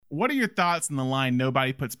what are your thoughts on the line,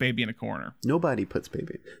 nobody puts baby in a corner? Nobody puts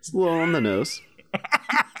baby. It's a little on the nose.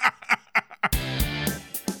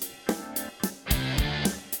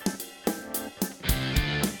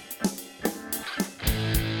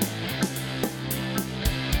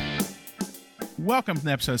 Welcome to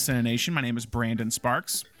the episode of Cinenation. My name is Brandon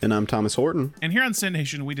Sparks. And I'm Thomas Horton. And here on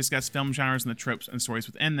Cinenation, we discuss film genres and the tropes and stories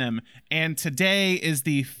within them. And today is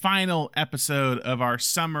the final episode of our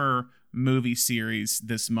summer movie series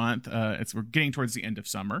this month. We're getting towards the end of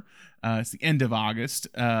summer. It's the end of August.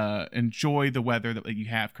 Enjoy the weather that you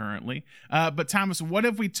have currently. But Thomas, what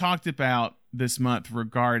have we talked about this month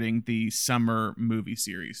regarding the summer movie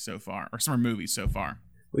series so far, or summer movies so far?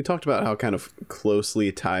 We talked about how kind of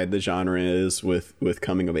closely tied the genre is with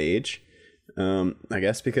coming of age. I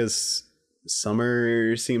guess because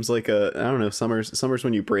summer seems like summer's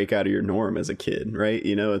when you break out of your norm as a kid, right?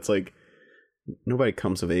 You know, it's like nobody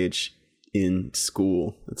comes of age in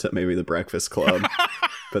school except maybe the Breakfast Club.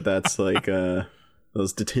 But that's like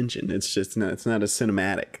those detention. It's not as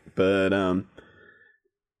cinematic. But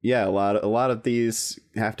yeah, a lot of these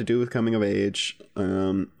have to do with coming of age.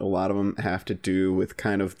 A lot of them have to do with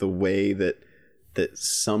kind of the way that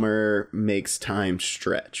summer makes time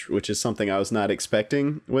stretch, which is something I was not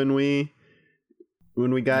expecting when we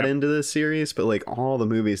got into this series. But like all the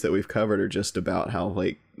movies that we've covered are just about how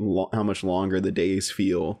how much longer the days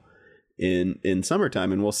feel in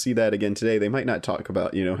summertime, and we'll see that again today. They might not talk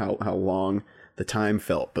about how long the time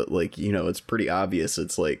felt, but it's pretty obvious.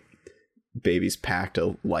 It's like babies packed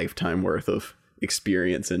a lifetime worth of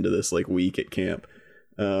experience into this week at camp.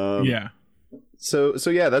 So yeah,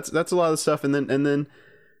 that's a lot of stuff. And then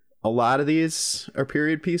a lot of these are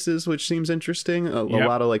period pieces, which seems interesting. A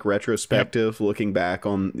lot of retrospective, looking back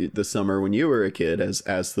on the summer when you were a kid as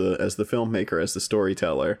the filmmaker, as the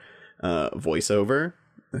storyteller. Voiceover.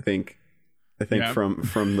 I think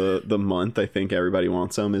from the month, I think Everybody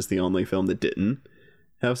Wants Some is the only film that didn't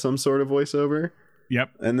have some sort of voiceover.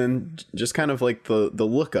 Yep. And then just kind of the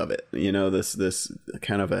look of it, this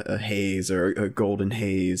kind of a haze or a golden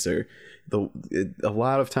haze, or a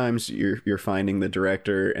lot of times you're finding the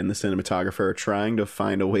director and the cinematographer are trying to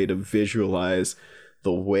find a way to visualize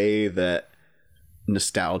the way that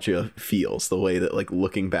nostalgia feels, the way that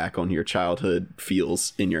looking back on your childhood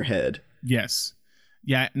feels in your head. Yes.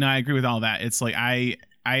 Yeah, no, I agree with all that. It's like I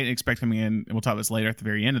expect coming in, and we'll talk about this later at the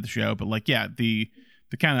very end of the show, but the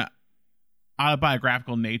kind of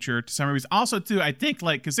autobiographical nature to summer movies. Also, too, I think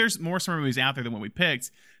because there's more summer movies out there than what we picked,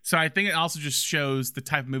 so I think it also just shows the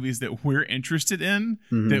type of movies that we're interested in,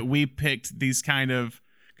 that we picked these kind of,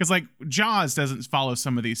 because Jaws doesn't follow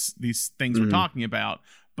some of these things we're talking about,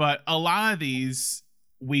 but a lot of these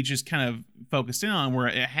we just kind of focused in on where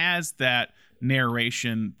it has that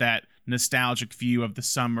narration, that nostalgic view of the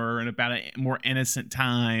summer and about a more innocent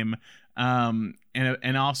time.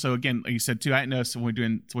 And also, again, like you said too, I noticed when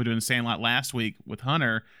we're doing Sandlot last week with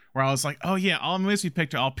Hunter, where I was like, oh yeah, all the movies we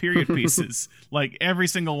picked are all period pieces, every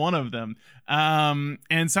single one of them. And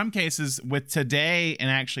in some cases with today, and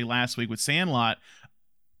actually last week with Sandlot,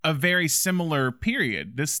 a very similar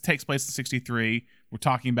period. This takes place in 1963. We're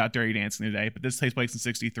talking about Dirty Dancing today, but this takes place in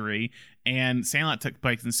 1963, and Sandlot took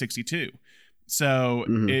place in 1962. So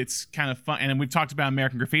it's kind of fun. And we've talked about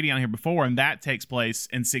American Graffiti on here before, and that takes place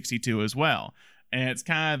in 1962 as well. And it's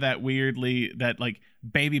kind of that weirdly, that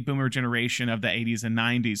baby boomer generation of the 80s and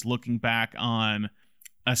 90s looking back on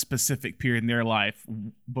a specific period in their life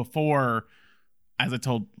before, as I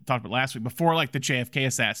talked about last week, before the JFK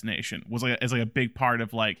assassination was is a big part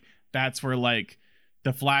of that's where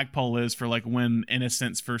the flagpole is for when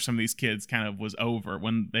innocence for some of these kids kind of was over,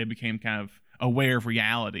 when they became kind of aware of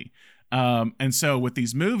reality. And so with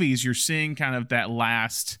these movies, you're seeing kind of that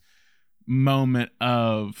last moment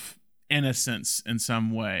of innocence in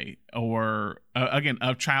some way, or again,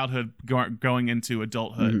 of childhood going into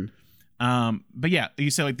adulthood. But yeah,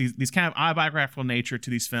 you said these kind of autobiographical nature to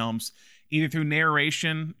these films, either through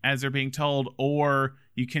narration as they're being told, or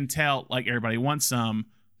you can tell, Everybody Wants Some,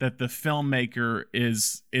 that the filmmaker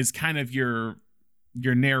is kind of your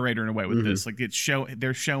narrator in a way with this.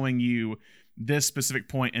 They're showing you this specific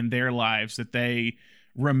point in their lives that they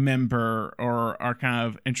remember or are kind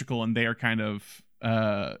of integral in their kind of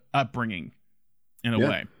upbringing in a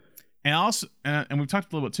way. And also, and we've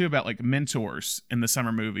talked a little bit too about mentors in the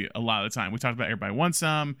summer movie a lot of the time. We talked about Everybody Wants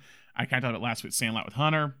Some. I kind of talked about last week Sandlot with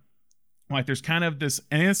Hunter. There's kind of this,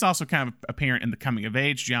 and it's also kind of apparent in the coming of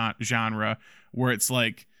age genre, where it's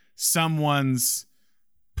someone's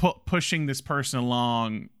pushing this person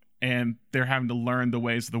along, and they're having to learn the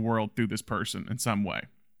ways of the world through this person in some way.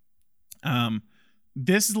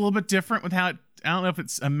 This is a little bit different with how I don't know if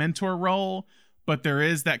it's a mentor role, but there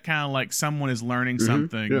is that kind of like someone is learning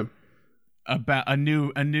something about a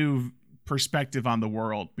new perspective on the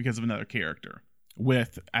world because of another character.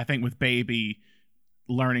 I think with Baby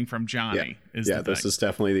learning from Johnny this is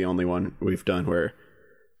definitely the only one we've done where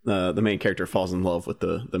the main character falls in love with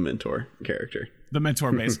the mentor character. The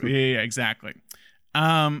mentor, basically. yeah, exactly.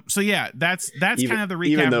 So yeah, that's kind of the recap.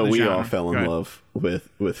 Even though of the we genre. all fell in love with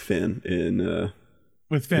Finn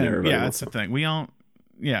with Finn, yeah, that's the thing. We don't.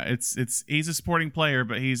 Yeah, it's he's a supporting player,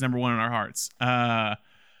 but he's number one in our hearts.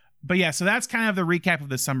 But yeah, so that's kind of the recap of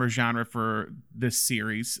the summer genre for this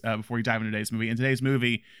series. Before we dive into today's movie, in today's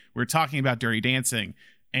movie, we're talking about Dirty Dancing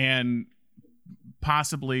and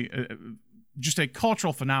possibly just a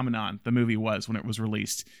cultural phenomenon the movie was when it was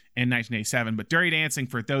released in 1987. But Dirty Dancing,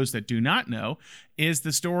 for those that do not know, is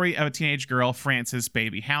the story of a teenage girl, Frances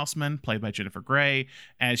Baby Houseman, played by Jennifer Grey,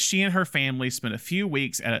 as she and her family spent a few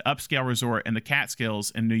weeks at an upscale resort in the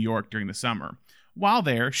Catskills in New York during the summer. While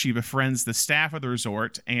there, she befriends the staff of the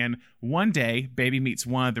resort, and one day, Baby meets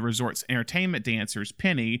one of the resort's entertainment dancers,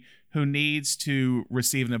 Penny, who needs to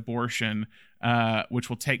receive an abortion, which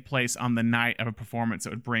will take place on the night of a performance that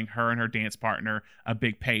would bring her and her dance partner a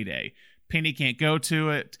big payday. Penny can't go to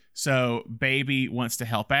it, so Baby wants to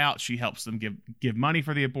help out. She helps them give money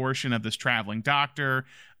for the abortion of this traveling doctor.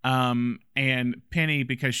 And Penny,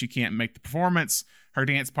 because she can't make the performance, her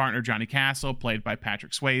dance partner, Johnny Castle, played by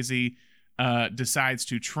Patrick Swayze, decides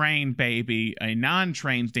to train Baby, a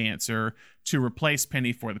non-trained dancer, to replace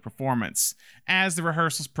Penny for the performance. As the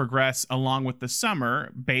rehearsals progress along with the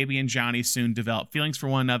summer, Baby and Johnny soon develop feelings for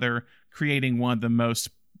one another, creating one of the most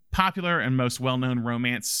popular and most well-known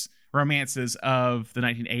romances of the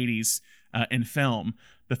 1980s in film.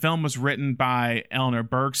 The film was written by Eleanor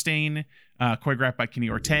Bergstein, choreographed by Kenny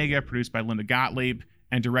Ortega, produced by Linda Gottlieb,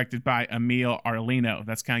 and directed by Emil Ardolino.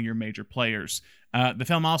 That's kind of your major players. The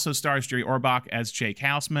film also stars Jerry Orbach as Jake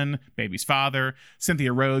Houseman, Baby's father,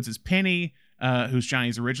 Cynthia Rhodes as Penny, who's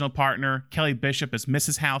Johnny's original partner, Kelly Bishop as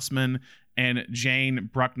Mrs. Houseman, and Jane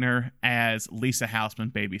Bruckner as Lisa Houseman,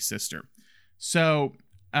 Baby's sister. So,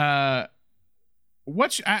 we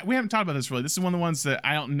haven't talked about this really. This is one of the ones that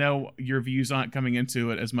I don't know your views on it coming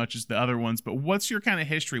into it as much as the other ones, but what's your kind of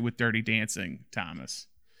history with Dirty Dancing, Thomas?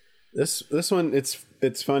 This one,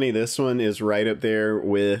 it's funny. This one is right up there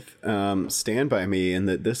with Stand By Me, in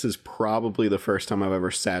that this is probably the first time I've ever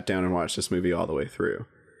sat down and watched this movie all the way through.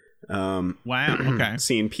 Wow. Okay.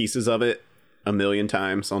 Seen pieces of it a million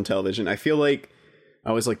times on television. I feel like I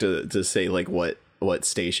always like to say like what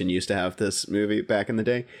station used to have this movie back in the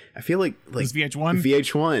day. I feel like VH1.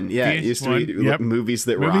 VH1, yeah, VH1, it used to be movies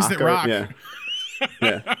that rock. Yeah.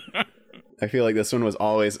 Yeah. I feel like this one was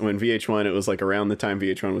always, when VH1, it was like around the time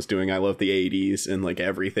VH1 was doing I Love the 80s, and like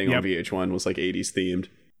everything on VH1 was like 80s themed.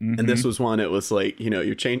 Mm-hmm. And this was one, it was like, you know,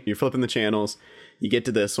 you're flipping the channels, you get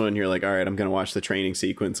to this one, you're like, all right, I'm going to watch the training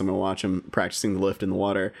sequence. I'm going to watch them practicing the lift in the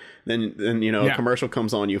water. Then you know, a commercial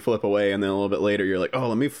comes on, you flip away, and then a little bit later, you're like, oh,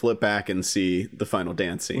 let me flip back and see the final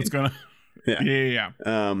dance scene. What's going on? Yeah.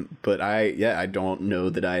 But I don't know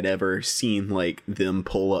that I'd ever seen like them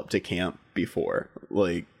pull up to camp before.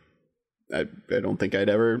 Like, I don't think I'd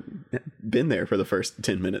ever been there for the first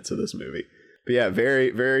 10 minutes of this movie. But yeah, very,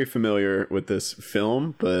 very familiar with this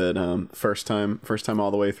film, but first time all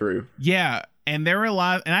the way through. Yeah, and there were a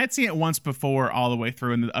lot, and I'd seen it once before all the way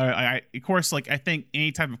through. And I of course, like I think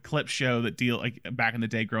any type of clip show that deal like back in the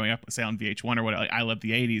day growing up, say on VH1 or what, like I Love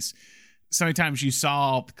the 80s. Sometimes you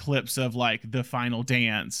saw clips of like the final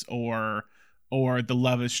dance or the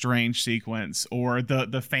Love is Strange sequence, or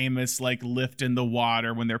the famous like lift in the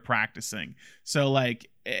water when they're practicing. So like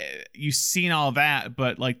you've seen all that,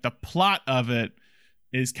 but like the plot of it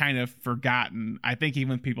is kind of forgotten. I think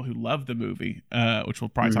even people who love the movie, which we'll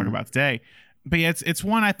probably talk about today. But yeah, it's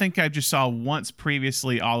one I think I just saw once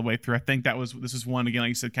previously all the way through. I think this is one, again, like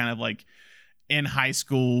you said, kind of like in high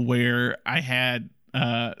school where I had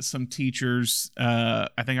some teachers, I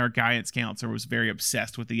think our guidance counselor was very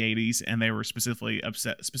obsessed with the 80s, and they were specifically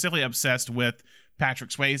obsessed with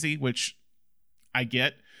Patrick Swayze, which I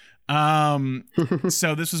get.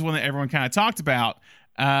 So this was one that everyone kind of talked about.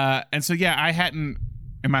 And so, yeah, I think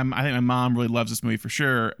my mom really loves this movie for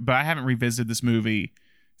sure, but I haven't revisited this movie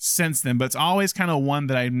since then. But it's always kind of one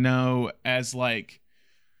that I know as like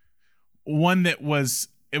one that was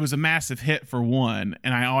a massive hit for one,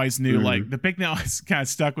 and I always knew like the big thing that always kind of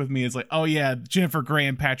stuck with me is like, oh yeah, Jennifer Grey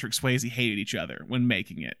and Patrick Swayze hated each other when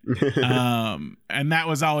making it. And that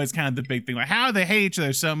was always kind of the big thing, like how do they hate each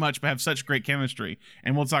other so much but have such great chemistry?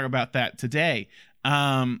 And we'll talk about that today.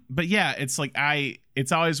 But yeah, it's like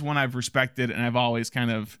it's always one I've respected, and I've always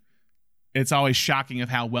it's always shocking of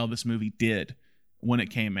how well this movie did when it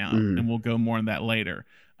came out, and we'll go more on that later.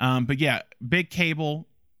 But yeah, big cable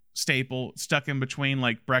staple stuck in between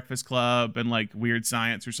like Breakfast Club and like Weird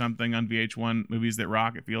Science or something on VH1 Movies That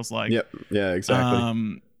Rock, it feels like. Yep. Yeah,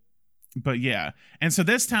 exactly. But yeah, and so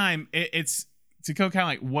this time it's to go kind of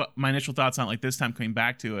like what my initial thoughts on like this time coming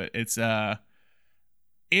back to it. It's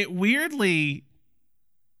it weirdly,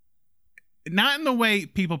 not in the way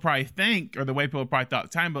people probably think or the way people probably thought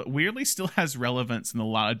at the time, but weirdly still has relevance in a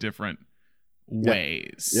lot of different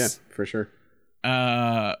ways. Yeah, for sure.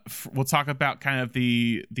 We'll talk about kind of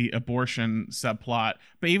the abortion subplot,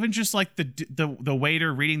 but even just like the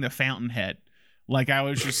waiter reading the Fountainhead, like I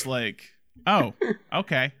was just like, oh,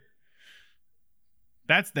 okay,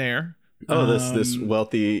 that's there. Oh, this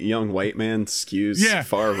wealthy young white man skews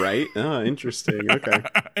far right. Oh, interesting. Okay.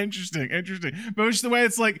 interesting. But it's just the way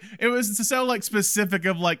it's like, it was so like specific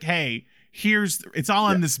of like, hey, it's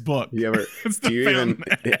all in this book. You ever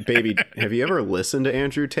baby, have you ever listened to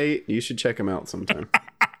Andrew Tate? You should check him out sometime.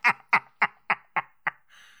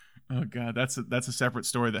 Oh God, that's a separate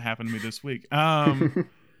story that happened to me this week.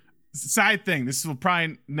 Side thing, this will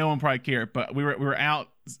probably no one probably care, but we were out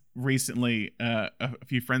recently, a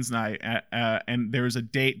few friends and I, and there was a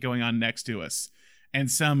date going on next to us, and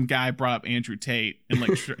some guy brought up Andrew Tate and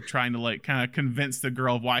like trying to like kind of convince the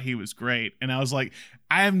girl of why he was great, and I was like,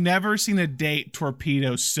 I have never seen a date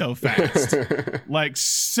torpedo so fast. Like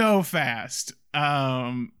so fast.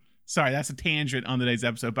 Sorry, that's a tangent on today's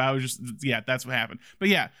episode, but I was just, that's what happened. But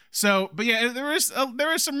yeah, there is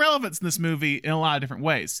some relevance in this movie in a lot of different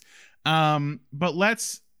ways. But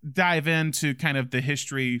let's dive into kind of the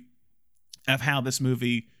history of how this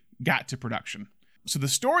movie got to production. So the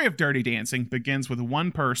story of Dirty Dancing begins with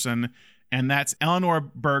one person, and that's Eleanor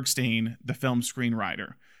Bergstein, the film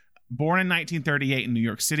screenwriter. Born in 1938 in New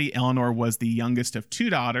York City, Eleanor was the youngest of two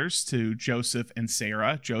daughters to Joseph and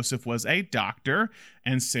Sarah. Joseph was a doctor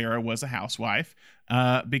and Sarah was a housewife.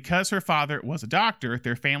 Because her father was a doctor,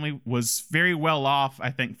 their family was very well off,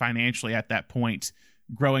 I think, financially at that point,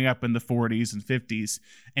 growing up in the 40s and 50s.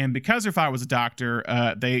 And because her father was a doctor,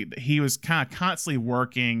 he was kind of constantly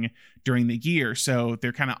working during the year. So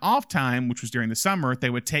their kind of off time, which was during the summer, they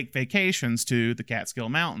would take vacations to the Catskill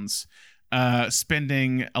Mountains.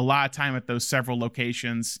 Spending a lot of time at those several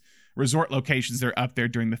resort locations that are up there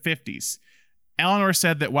during the 50s. Eleanor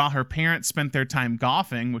said that while her parents spent their time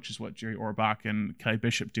golfing, which is what Jerry Orbach and Kelly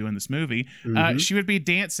Bishop do in this movie, she would be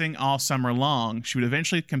dancing all summer long. She would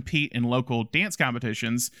eventually compete in local dance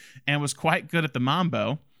competitions and was quite good at the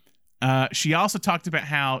mambo. She also talked about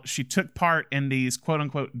how she took part in these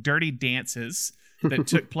quote-unquote dirty dances that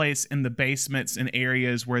took place in the basements and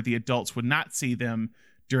areas where the adults would not see them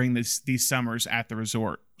during these summers at the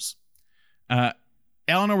resorts.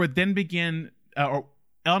 Eleanor would then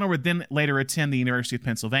later attend the University of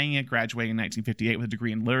Pennsylvania, graduating in 1958 with a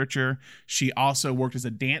degree in literature. She also worked as a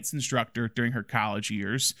dance instructor during her college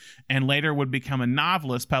years, and later would become a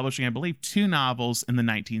novelist, publishing, I believe, 2 novels in the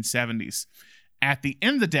 1970s. At the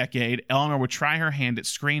end of the decade, Eleanor would try her hand at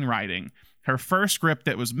screenwriting. Her first script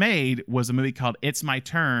that was made was a movie called It's My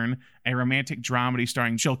Turn, a romantic dramedy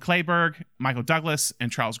starring Jill Clayburgh, Michael Douglas,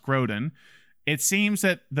 and Charles Grodin. It seems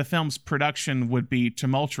that the film's production would be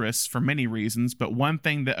tumultuous for many reasons, but one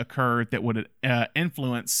thing that occurred that would that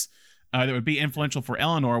would be influential for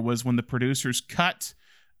Eleanor was when the producers cut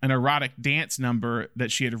an erotic dance number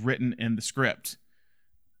that she had written in the script.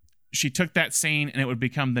 She took that scene and it would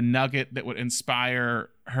become the nugget that would inspire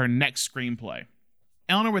her next screenplay.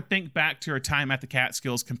 Eleanor would think back to her time at the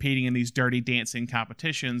Catskills competing in these dirty dancing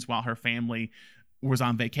competitions while her family was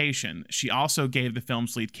on vacation. She also gave the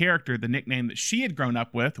film's lead character the nickname that she had grown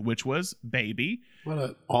up with, which was Baby. What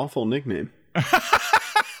an awful nickname.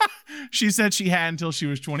 She said she had until she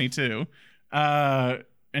was 22. And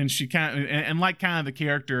she kind of the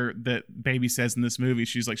character that Baby says in this movie,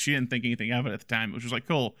 she's like, she didn't think anything of it at the time. It was like,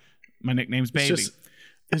 cool, my nickname's Baby.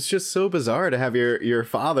 It's just so bizarre to have your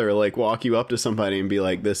father like walk you up to somebody and be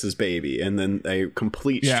like, this is Baby. And then a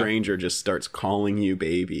complete stranger just starts calling you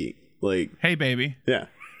Baby. Like, hey, baby. Yeah.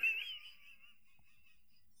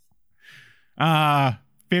 50s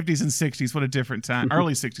and 60s. What a different time.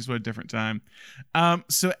 Early 60s. What a different time.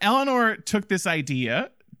 So Eleanor took this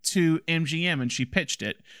idea to MGM and she pitched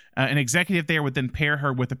it. An executive there would then pair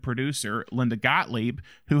her with a producer, Linda Gottlieb,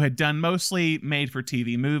 who had done mostly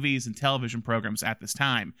made-for-TV movies and television programs at this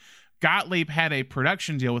time. Gottlieb had a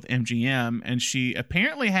production deal with MGM, and she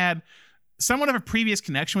apparently had somewhat of a previous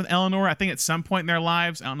connection with Eleanor. I think at some point in their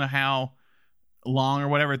lives, I don't know how long or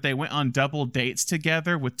whatever, they went on double dates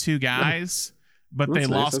together with 2 guys, but they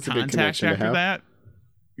lost contact after that.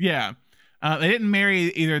 Yeah. They didn't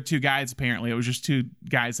marry either 2 guys, apparently. It was just 2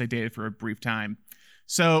 guys they dated for a brief time.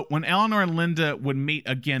 So when Eleanor and Linda would meet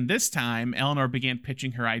again this time, Eleanor began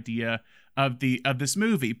pitching her idea of this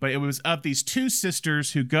movie, but it was of these two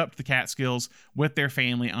sisters who go up to the Catskills with their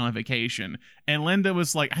family on a vacation. And Linda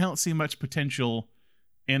was like, I don't see much potential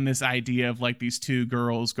in this idea of like these two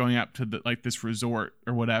girls going up to this resort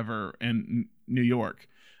or whatever in New York.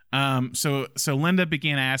 So Linda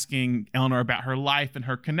began asking Eleanor about her life and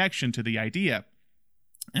her connection to the idea.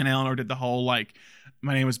 And Eleanor did the whole like,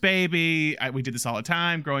 my name was Baby. We did this all the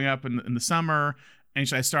time growing up in the summer. And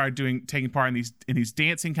I started taking part in these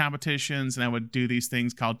dancing competitions, and I would do these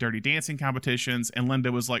things called dirty dancing competitions. And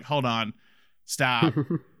Linda was like, hold on, stop.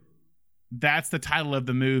 That's the title of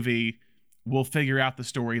the movie. We'll figure out the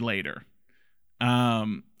story later.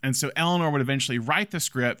 And so Eleanor would eventually write the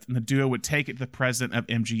script, and the duo would take it to the president of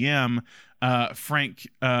MGM, Frank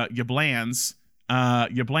Yablans.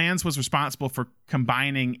 Yablans was responsible for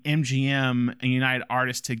combining MGM and United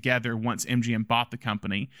Artists together once MGM bought the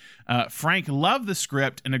company. Frank loved the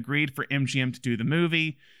script and agreed for MGM to do the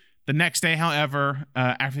movie. The next day, however,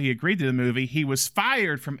 after he agreed to the movie, he was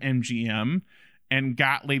fired from MGM, and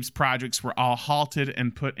Gottlieb's projects were all halted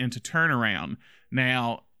and put into turnaround.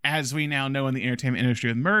 Now, as we now know in the entertainment industry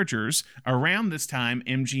with mergers, around this time,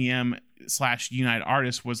 MGM/United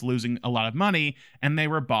Artists was losing a lot of money, and they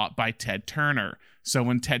were bought by Ted Turner. So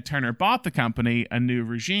when Ted Turner bought the company, a new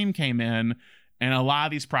regime came in, and a lot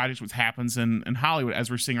of these projects, which happens in Hollywood, as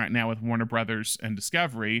we're seeing right now with Warner Brothers and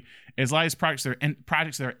Discovery, is a lot of these projects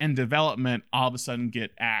that are in development all of a sudden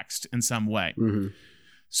get axed in some way. Mm-hmm.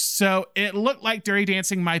 So it looked like Dirty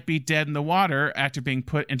Dancing might be dead in the water after being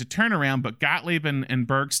put into turnaround, but Gottlieb and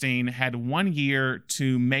Bergstein had 1 year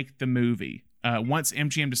to make the movie. Once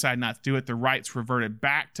MGM decided not to do it, the rights reverted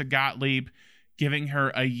back to Gottlieb, giving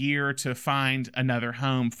her a year to find another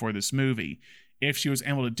home for this movie. If she was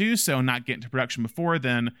able to do so and not get into production before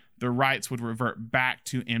then, the rights would revert back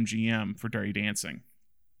to MGM for Dirty Dancing.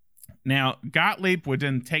 Now, Gottlieb would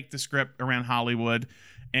then take the script around Hollywood,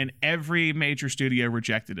 and every major studio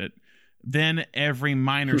rejected it. Then every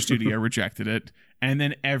minor studio rejected it. And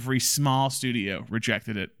then every small studio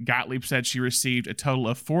rejected it. Gottlieb said she received a total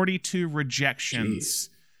of 42 rejections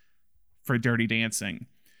for Dirty Dancing.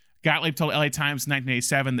 Gottlieb told LA Times in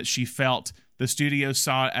 1987 that she felt the studio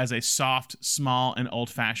saw it as a soft, small, and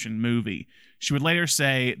old-fashioned movie. She would later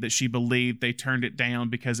say that she believed they turned it down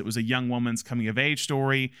because it was a young woman's coming-of-age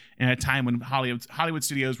story in a time when Hollywood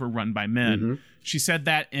studios were run by men. Mm-hmm. She said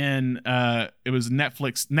that in it was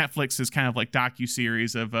Netflix's kind of like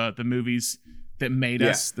docu-series of the movies that made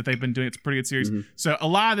us, that they've been doing. It's a pretty good series. Mm-hmm. So a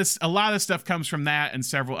lot of this stuff comes from that and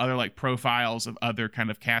several other like profiles of other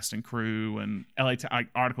kind of cast and crew and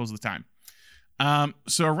articles of the time.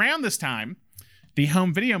 So around this time, the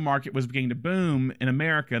home video market was beginning to boom in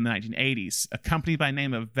America in the 1980s. A company by the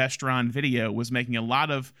name of Vestron Video was making a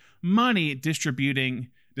lot of money distributing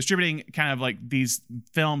kind of like these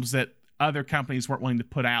films that other companies weren't willing to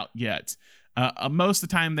put out yet. Most of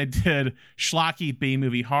the time they did schlocky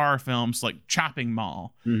B-movie horror films like Chopping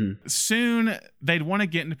Mall. Mm-hmm. Soon they'd want to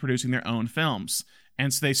get into producing their own films.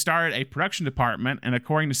 And so they started a production department, and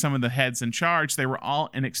according to some of the heads in charge, they were all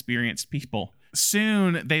inexperienced people.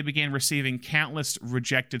 Soon, they began receiving countless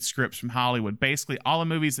rejected scripts from Hollywood. Basically, all the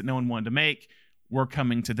movies that no one wanted to make were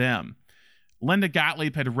coming to them. Linda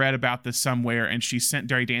Gottlieb had read about this somewhere, and she sent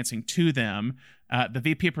Dirty Dancing to them. The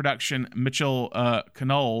VP of production, Mitchell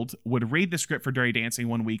Knold, would read the script for Dirty Dancing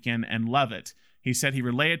one weekend and love it. He said he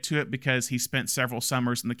related to it because he spent several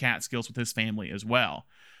summers in the Catskills with his family as well.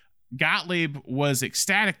 Gottlieb was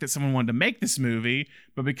ecstatic that someone wanted to make this movie,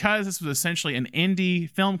 but because this was essentially an indie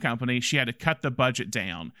film company, she had to cut the budget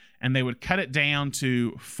down, and they would cut it down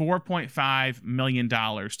to $4.5 million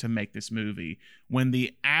to make this movie, when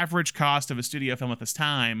the average cost of a studio film at this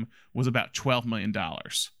time was about $12 million.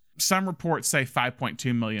 Some reports say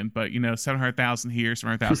 $5.2 million, but $700,000 here,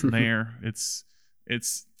 $700,000 there.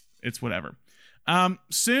 It's whatever.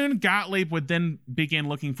 Soon Gottlieb would then begin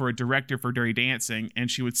looking for a director for Dirty Dancing,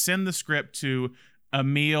 and she would send the script to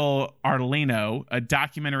Emil Ardolino, a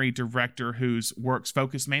documentary director whose works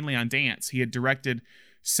focused mainly on dance. He had directed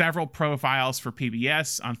several profiles for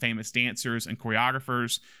PBS on famous dancers and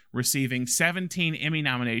choreographers, receiving 17 Emmy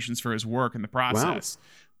nominations for his work in the process.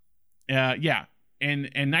 Wow. In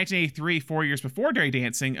 1983, 4 years before Dirty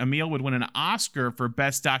Dancing, Emil would win an Oscar for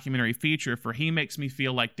Best Documentary Feature for He Makes Me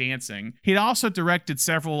Feel Like Dancing. He'd also directed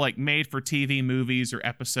several made-for-TV movies or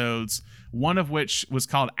episodes, one of which was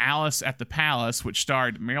called Alice at the Palace, which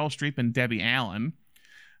starred Meryl Streep and Debbie Allen.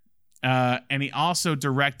 And he also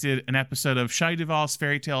directed an episode of Shelley Duvall's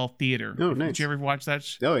Fairy Tale Theater. Oh, nice. Did you ever watch that?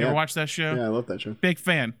 Oh, yeah. You ever watch that show? Yeah, I love that show. Big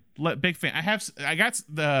fan. Big fan. I got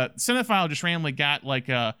the Cinephile just randomly got like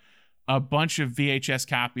a bunch of VHS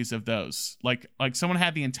copies of those. Like someone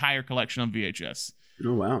had the entire collection on VHS.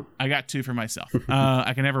 Oh wow. I got 2 for myself.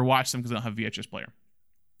 I can never watch them because I don't have a VHS player.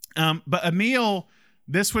 But Emil,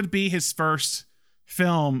 this would be his first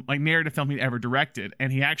film, like narrative film he'd ever directed,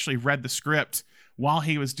 and he actually read the script while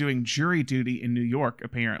he was doing jury duty in New York,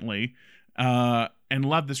 apparently, and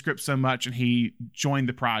loved the script so much, and he joined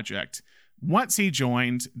the project. Once he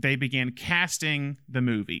joined, they began casting the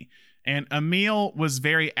movie, and Emil was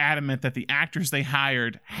very adamant that the actors they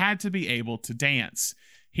hired had to be able to dance.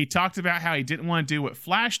 He talked about how he didn't want to do what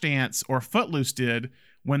Flashdance or Footloose did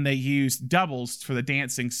when they used doubles for the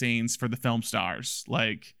dancing scenes for the film stars.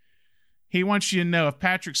 Like, he wants you to know if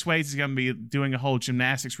Patrick Swayze is going to be doing a whole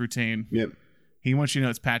gymnastics routine. Yep. He wants you to know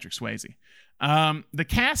it's Patrick Swayze. The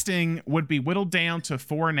casting would be whittled down to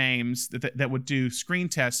 4 names that would do screen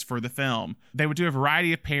tests for the film. They would do a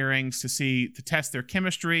variety of pairings to test their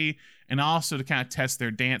chemistry and also to kind of test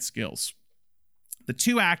their dance skills. The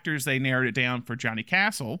 2 actors they narrowed it down for Johnny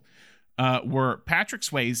Castle were Patrick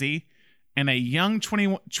Swayze and a young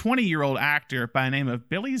 20-year-old actor by the name of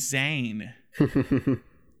Billy Zane.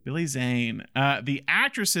 Billy Zane. The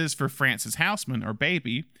actresses for Frances Houseman, or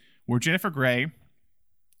Baby, were Jennifer Grey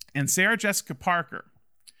and Sarah Jessica Parker.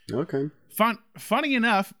 Okay. Funny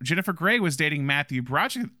enough, Jennifer Grey was dating Matthew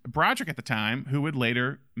Broderick at the time, who would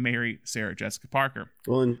later marry Sarah Jessica Parker.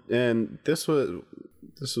 Well, and this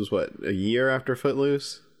was what, a year after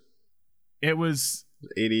Footloose? It was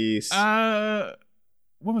 80s.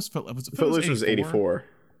 What was Footloose? Footloose was 84.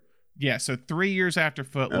 Yeah, so 3 years after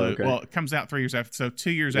Footloose. Okay. Well, it comes out 3 years after. So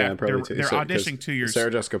 2 years after. They're auditioning 2 years.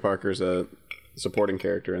 Sarah Jessica Parker's a supporting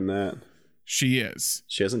character in that. She is.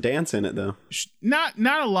 She doesn't dance in it though. Not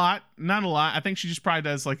a lot. I think she just probably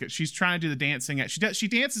does she's trying to do the dancing. She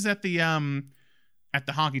dances at the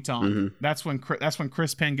honky tonk. Mm-hmm. That's when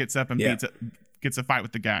Chris Penn gets up and gets a fight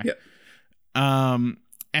with the guy. Yep.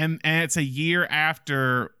 And it's a year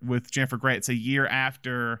after with Jennifer Grey. It's a year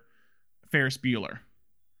after Ferris Bueller.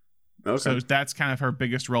 Okay. So that's kind of her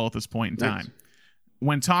biggest role at this point in time. Nice.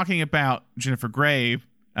 When talking about Jennifer Grey,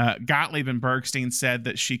 Gottlieb and Bergstein said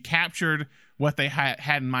that she captured what they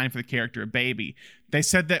had in mind for the character of Baby. They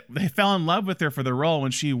said that they fell in love with her for the role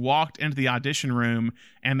when she walked into the audition room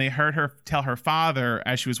and they heard her tell her father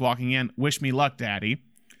as she was walking in, "Wish me luck, Daddy."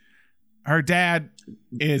 Her dad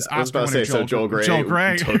is I was about to say, so Joel Grey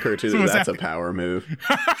took her to that's a power move.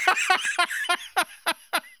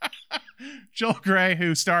 Joel Grey,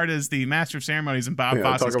 who starred as the Master of Ceremonies in Bob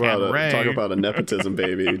Fosse's Cabaret. Talk about a nepotism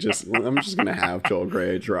baby. I'm just gonna have Joel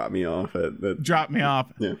Grey drop me off drop me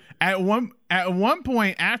off. Yeah. At one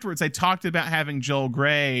point afterwards, they talked about having Joel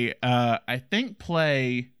Grey, I think,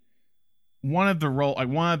 play one of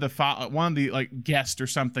the guest or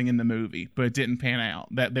something in the movie, but it didn't pan out.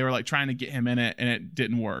 That they were trying to get him in it and it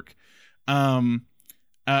didn't work. Funny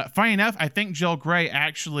enough, I think Joel Grey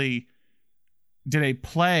actually did a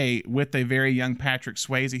play with a very young Patrick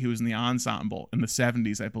Swayze who was in the ensemble in the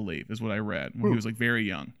 70s, I believe, is what I read, when he was very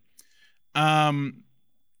young.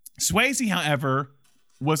 Swayze, however,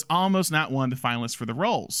 was almost not one of the finalists for the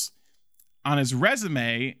roles. On his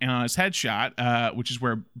resume and on his headshot, which is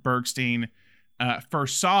where Bergstein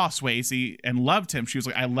first saw Swayze and loved him. She was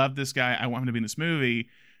like, "I love this guy. I want him to be in this movie."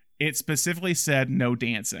 It specifically said no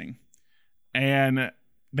dancing. And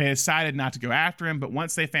they decided not to go after him. But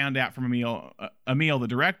once they found out from Emil, the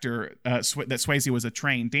director, that Swayze was a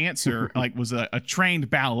trained dancer, was a trained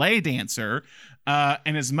ballet dancer,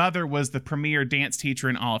 and his mother was the premier dance teacher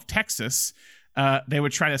in all of Texas, they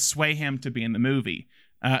would try to sway him to be in the movie.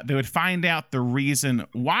 They would find out the reason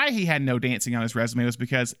why he had no dancing on his resume was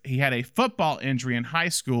because he had a football injury in high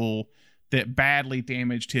school that badly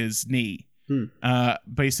damaged his knee. But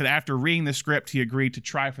he said after reading the script, he agreed to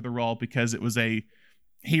try for the role because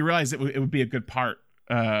he realized it would be a good part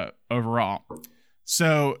overall.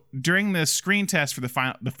 So during the screen test for the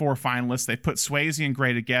 4 finalists, they put Swayze and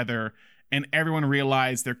Grey together, and everyone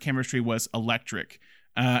realized their chemistry was electric.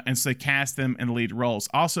 And so they cast them in the lead roles.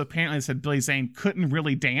 Also, apparently, they said Billy Zane couldn't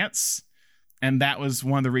really dance, and that was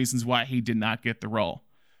one of the reasons why he did not get the role.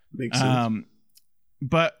 Makes sense.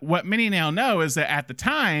 But what many now know is that at the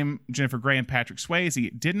time, Jennifer Grey and Patrick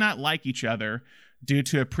Swayze did not like each other due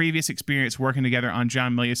to a previous experience working together on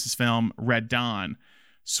John Milius' film Red Dawn.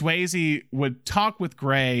 Swayze would talk with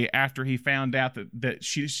Grey after he found out that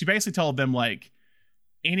she basically told them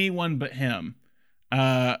anyone but him.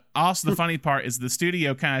 Also, the funny part is the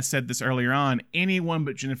studio kind of said this earlier on, anyone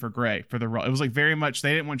but Jennifer Grey for the role. It was very much,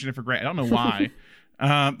 they didn't want Jennifer Grey. I don't know why.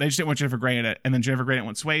 They just didn't want Jennifer Grey in it. And then Jennifer Grey didn't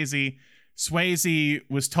want Swayze. Swayze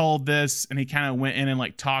was told this, and he kind of went in and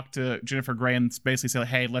like talked to Jennifer Grey and basically said,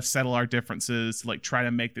 hey, let's settle our differences to like try to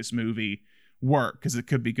make this movie work because it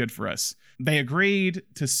could be good for us. They agreed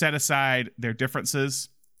to set aside their differences.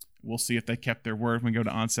 We'll see if they kept their word when we go to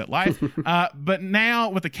On-Set Life. But now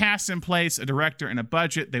with a cast in place, a director, and a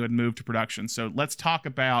budget, they would move to production. So let's talk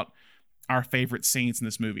about our favorite scenes in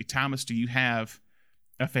this movie. Thomas, do you have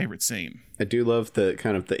a favorite scene? I do love the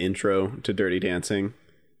kind of the intro to Dirty Dancing,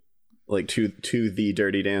 like to the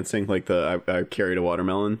Dirty Dancing, like the I carried a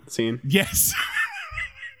watermelon scene. Yes.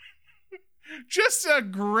 Just a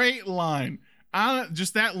great line.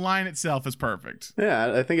 Just that line itself is perfect.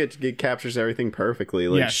 Yeah, I think it captures everything perfectly.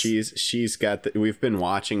 Like yes. she's got we've been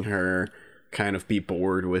watching her kind of be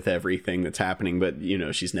bored with everything that's happening, but you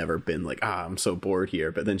know, she's never been like, I'm so bored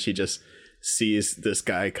here. But then she just sees this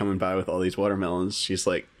guy coming by with all these watermelons. She's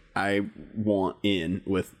like, I want in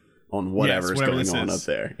with on whatever's going on up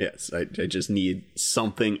there. Yes, I just need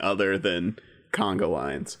something other than conga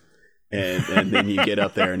lines. And then you get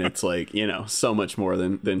up there and it's like, you know, so much more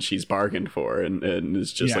than she's bargained for, and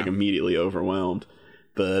it's just like immediately overwhelmed.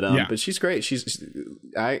 But she's great.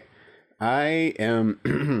 I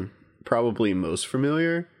am probably most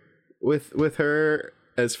familiar with her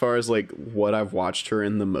as far as like what I've watched her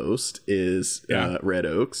in the most is Red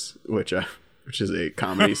Oaks, which is a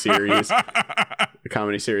comedy series. A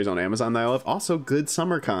comedy series on Amazon that I love. Also good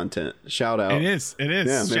summer content. Shout out. It is.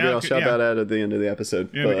 Yeah, maybe I'll shout that out at the end of the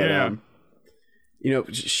episode. You know,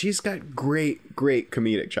 she's got great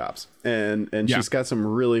comedic chops, and she's got some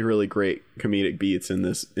really, really great comedic beats in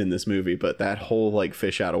this movie. But that whole like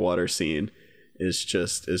fish out of water scene is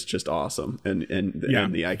just awesome. And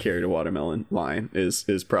the I carried a watermelon line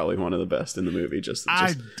is probably one of the best in the movie.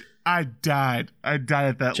 I died at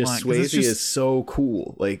that line. Swayze is so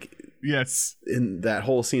cool. Like, yes, in that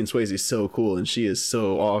whole scene, Swayze is so cool, and she is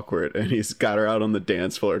so awkward, and he's got her out on the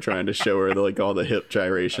dance floor trying to show her like all the hip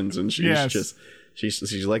gyrations, and she's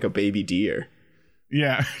like a baby deer.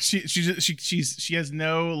 Yeah, she has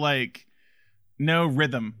no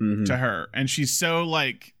rhythm to her, and she's so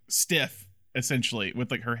like stiff essentially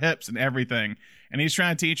with like her hips and everything. And he's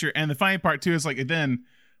trying to teach her. And the funny part too is like then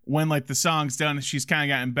when like the song's done and she's kind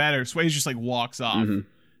of gotten better, Swayze just like walks off.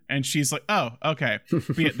 And she's like, oh, okay.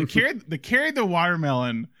 But yeah, the carry the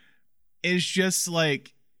watermelon is just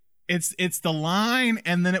like it's the line,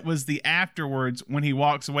 and then it was the afterwards when he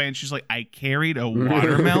walks away and she's like, I carried a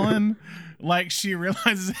watermelon. Like she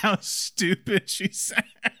realizes how stupid she sounds.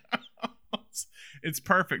 It's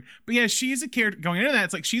perfect. But yeah, she's a character going into that.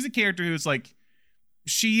 It's like she's a character who's like,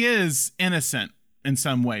 she is innocent in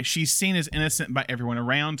some way. She's seen as innocent by everyone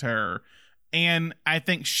around her. And I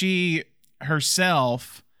think she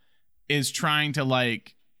herself is trying to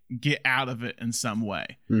like get out of it in some way.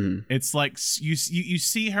 It's like you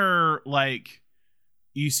see her, like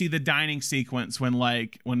you see the dining sequence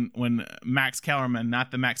when Max Kellerman,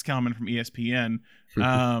 not the Max Kellerman from ESPN,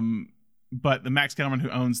 but the Max Kellerman who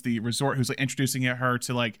owns the resort, who's like introducing her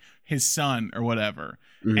to like his son or whatever.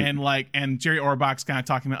 And Jerry Orbach's kind of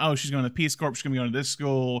talking about, oh, she's going to the Peace Corps, she's going to be going to this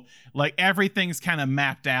school. Like everything's kind of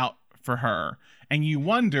mapped out for her. And you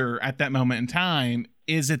wonder at that moment in time,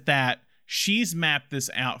 is it that she's mapped this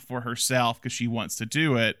out for herself because she wants to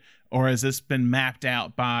do it? Or has this been mapped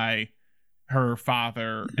out by her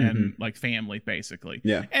father and like family, basically?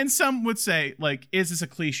 Yeah. And some would say, like, is this a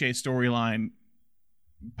cliche storyline?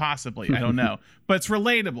 Possibly. I don't know. But it's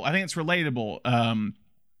relatable. I think it's relatable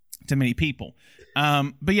to many people.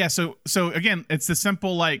 But yeah, so again, it's the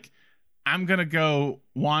simple, like, I'm going to go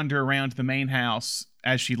wander around the main house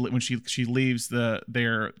as she leaves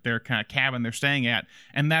their kind of cabin they're staying at,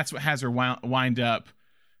 and that's what has her wind up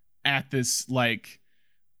at this like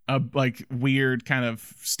a like weird kind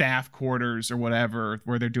of staff quarters or whatever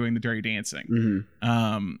where they're doing the dirty dancing.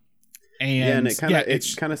 And it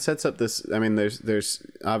kind of sets up this. I mean, there's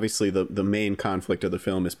obviously the main conflict of the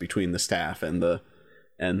film is between the staff and the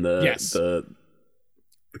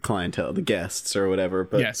clientele, the guests or whatever.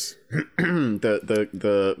 But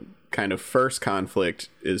the kind of first conflict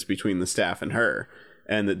is between the staff and her,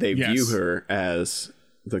 and that they view her as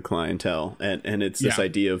the clientele, and it's this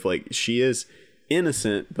idea of like she is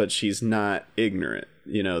innocent but she's not ignorant.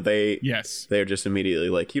 You know, they're just immediately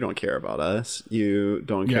like, you don't care about us, you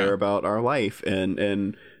don't care about our life,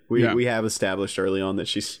 and we have established early on that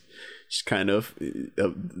she's kind of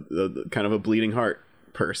a bleeding heart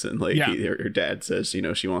person. Like her dad says, you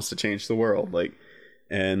know, she wants to change the world, like,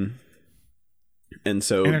 and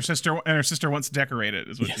so her sister wants to decorate it,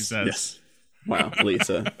 is what she says. Wow,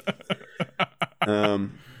 Lisa. But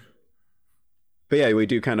yeah, we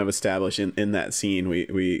do kind of establish in that scene,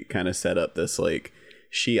 we kind of set up this like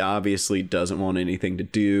she obviously doesn't want anything to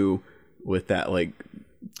do with that like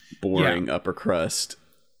boring upper crust,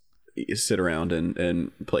 you sit around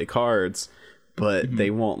and play cards, but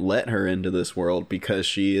they won't let her into this world because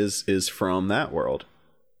she is from that world.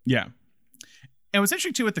 Yeah. And what's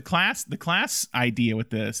interesting too with the class idea with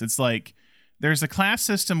this, it's like there's a class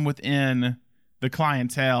system within the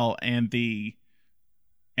clientele and the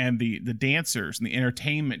dancers and the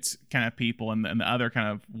entertainment kind of people and the other kind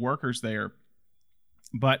of workers there.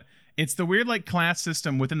 But it's the weird like class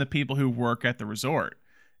system within the people who work at the resort.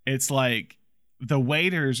 It's like the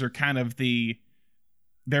waiters are kind of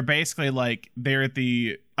they're basically like they're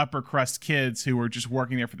the upper crust kids who are just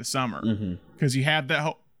working there for the summer. Because you have that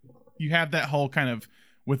whole kind of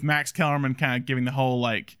with Max Kellerman kind of giving the whole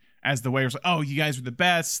like as the waiters like, oh, you guys are the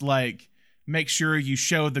best, like make sure you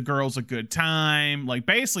show the girls a good time, like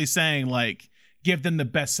basically saying like give them the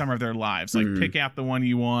best summer of their lives, like pick out the one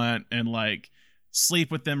you want and like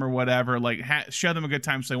sleep with them or whatever, like show them a good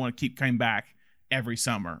time so they want to keep coming back every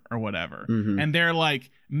summer or whatever. And they're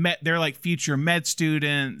like future med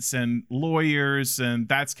students and lawyers, and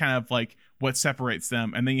that's kind of like what separates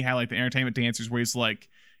them. And then you have like the entertainment dancers where it's like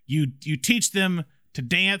you teach them to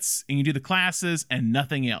dance and you do the classes and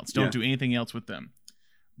nothing else. Don't do anything else with them.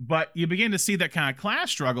 But you begin to see that kind of class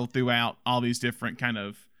struggle throughout all these different kind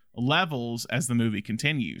of levels as the movie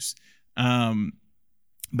continues.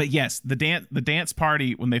 But yes, the dance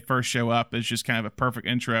party when they first show up is just kind of a perfect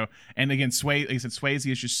intro. And again, like I said, Swayze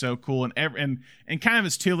is just so cool. And kind of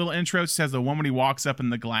his two little intros has the one when he walks up in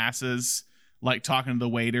the glasses, like talking to the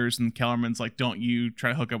waiters, and Kellerman's like, "Don't you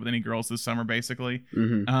try to hook up with any girls this summer," basically.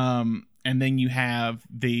 And then you have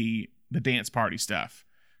the dance party stuff,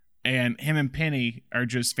 and him and Penny are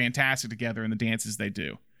just fantastic together in the dances they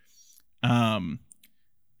do.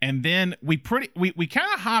 And then we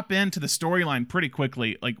kind of hop into the storyline pretty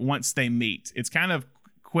quickly. Like once they meet, it's kind of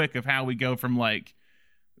quick of how we go from like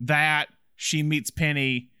that she meets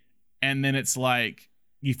Penny, and then it's like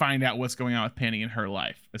you find out what's going on with Penny in her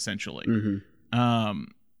life, essentially.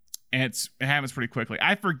 And it happens pretty quickly.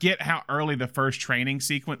 I forget how early the first training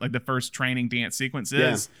sequence, like the first training dance sequence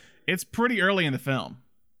is. It's pretty early in the film.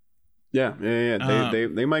 Yeah.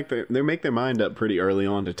 They make their mind up pretty early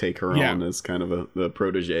on to take her on as kind of a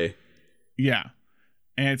protege. Yeah,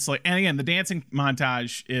 and it's like, and again, the dancing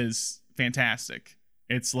montage is fantastic.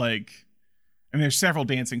 It's like, and there's several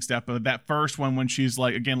dancing stuff, but that first one when she's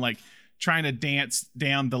like, again, like trying to dance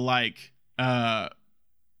down the like kind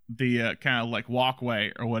of like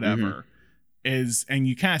walkway or whatever is, and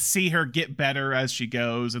you kind of see her get better as she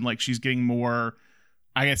goes, and like she's getting more,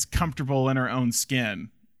 I guess, comfortable in her own skin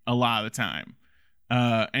a lot of the time,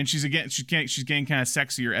 and she's getting kind of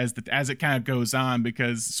sexier as it kind of goes on,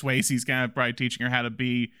 because Swayze's kind of probably teaching her how to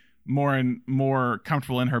be more and more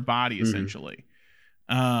comfortable in her body, essentially.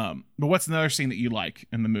 But what's another scene that you like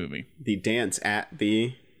in the movie? The dance at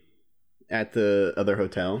the other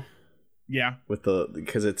hotel. Yeah,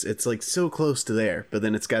 because it's like so close to there, but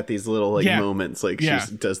then it's got these little like moments, like she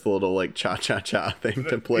does the little like cha cha cha thing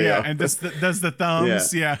to play off, and does the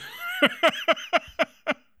thumbs,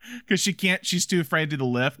 because she's too afraid to do the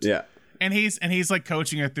lift. Yeah, and he's like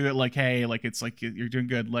coaching her through it, like, hey, like it's like you're doing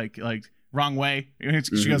good, like wrong way.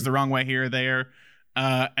 She goes the wrong way here or there,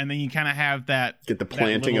 and then you kind of have that get the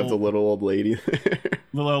planting of the little old lady.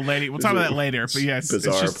 Little old lady. We'll talk about that later. But yes,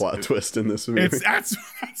 bizarre plot twist in this movie.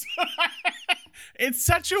 It's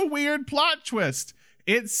such a weird plot twist.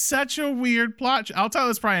 It's such a weird plot. I'll tell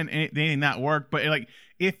you, it's probably anything not work, but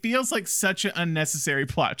it feels like such an unnecessary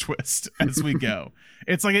plot twist as we go.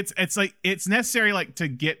 It's necessary like to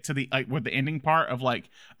get to the like with the ending part of like,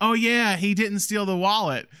 oh yeah, he didn't steal the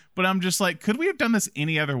wallet. But I'm just like, could we have done this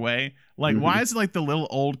any other way? Like, why is it like the little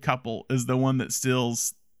old couple is the one that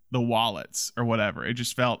steals the wallets or whatever? It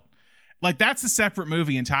just felt like that's a separate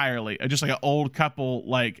movie entirely. Just like an old couple,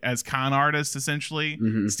 like as con artists, essentially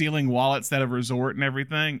stealing wallets at a resort and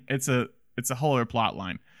everything. It's a whole other plot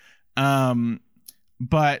line.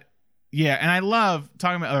 But yeah, and I love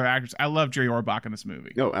talking about other actors. I love Jerry Orbach in this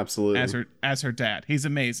movie. Oh, absolutely. As her dad, he's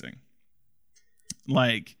amazing.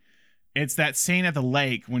 Like, it's that scene at the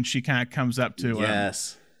lake when she kind of comes up to him.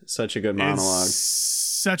 Yes, such a good monologue.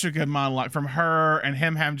 Such a good monologue from her and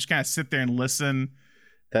him having just kind of sit there and listen.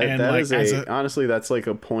 Honestly, that's like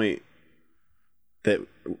a point that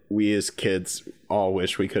we as kids all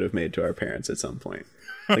wish we could have made to our parents at some point.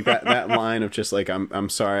 Like that line of just like, I'm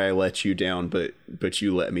sorry I let you down, but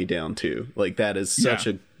you let me down too. Like that is such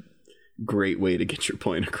a great way to get your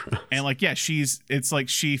point across. And like, yeah, it's like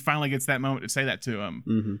she finally gets that moment to say that to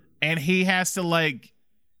him. And he has to like,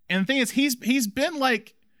 and the thing is he's been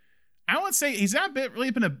like, I won't say he's not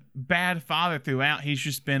really been a bad father throughout. He's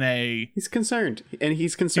just been he's concerned, and he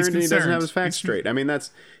doesn't have his facts straight. I mean,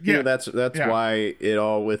 that's that's why it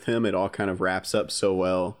all with him, it all kind of wraps up so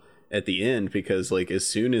well at the end, because like as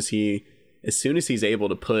soon as he's able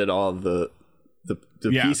to put all the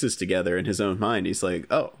pieces together in his own mind, he's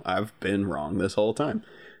like, oh, I've been wrong this whole time.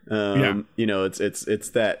 You know, it's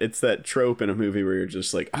that trope in a movie where you're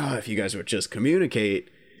just like, if you guys would just communicate,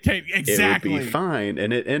 exactly, it would be fine.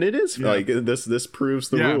 And it is like this proves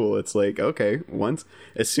the rule. It's like, okay,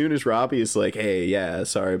 as soon as Robbie is like, hey, yeah,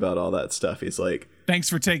 sorry about all that stuff, he's like, thanks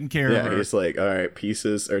for taking care of her. He's like, all right,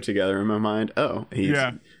 pieces are together in my mind. Oh,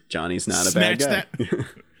 Johnny's not a bad guy.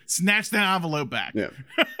 Snatch that envelope back. Yeah.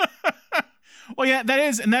 Well, yeah,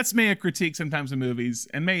 that's maybe a critique sometimes in movies,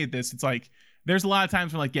 and maybe this, it's like, there's a lot of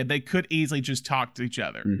times where like, they could easily just talk to each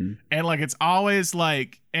other. Mm-hmm. And like, it's always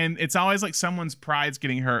like someone's pride's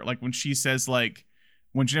getting hurt. Like when she says, like,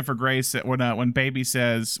 when Jennifer Grey said, when Baby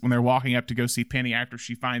says, when they're walking up to go see Penny after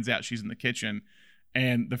she finds out she's in the kitchen,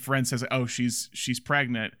 and the friend says, oh, she's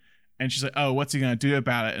pregnant. And she's like, oh, what's he going to do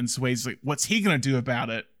about it? And Swayze's like, what's he going to do about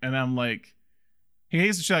it? And I'm like, he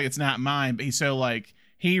hates to show like, it's not mine, but he's so like,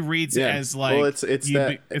 he reads it as like, well, it's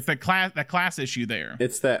the class issue there.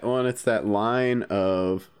 It's that line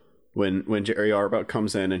of when Jerry Orbach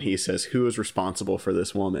comes in and he says, who is responsible for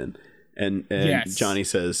this woman? And Johnny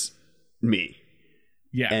says, me.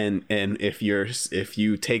 Yeah. And if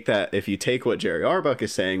you take what Jerry Orbach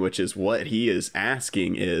is saying, which is what he is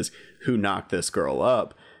asking is, who knocked this girl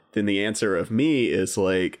up? Then the answer of me is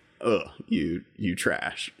like, you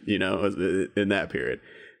trash, you know, in that period.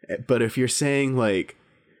 But if you're saying like,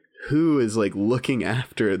 who is like looking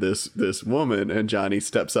after this woman, and Johnny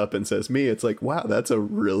steps up and says me, it's like, wow, that's a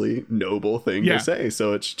really noble thing to say.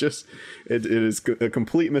 So it's just it is a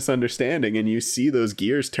complete misunderstanding, and you see those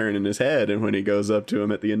gears turn in his head. And when he goes up to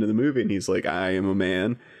him at the end of the movie and he's like, I am a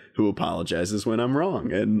man who apologizes when I'm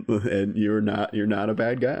wrong, and you're not a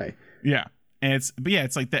bad guy. And it's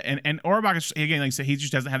like that, and Orbach is, again, like I said, he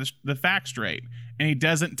just doesn't have the facts straight, and he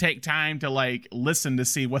doesn't take time to like listen to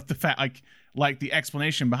see what the fact like the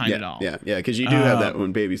explanation behind it all. Yeah, because you do have that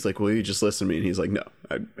when Baby's like, well, you just listen to me, and he's like, no,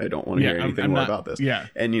 I don't want to hear anything more about this. Yeah,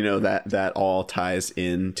 and you know that all ties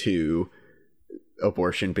into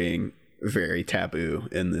abortion being very taboo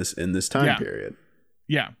in this time period.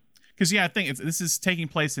 Yeah, because I think this is taking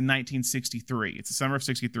place in 1963. It's the summer of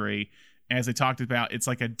 '63. As they talked about, it's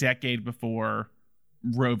like a decade before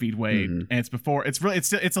Roe v. Wade, and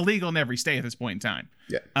it's illegal in every state at this point in time.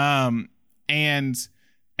 Yeah.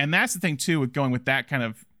 And that's the thing too, with going with that kind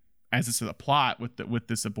of as this is a plot with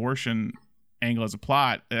this abortion angle as a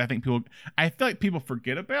plot. I feel like people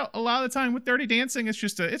forget about a lot of the time with Dirty Dancing. It's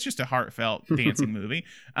just a heartfelt dancing movie.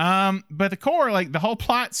 But the core, like the whole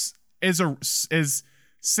plot is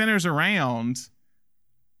centers around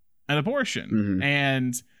an abortion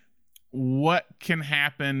and what can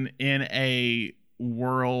happen in a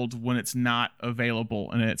world when it's not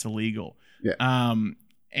available and it's illegal. Yeah. I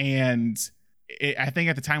think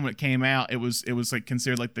at the time when it came out, it was like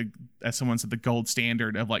considered like as someone said, the gold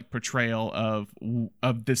standard of like portrayal of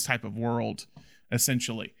this type of world,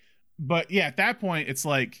 essentially. But yeah, at that point, it's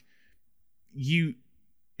like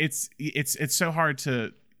it's so hard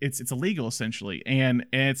to it's illegal essentially, and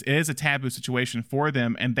it is a taboo situation for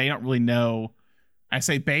them, and they don't really know. I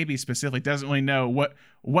say Baby specifically doesn't really know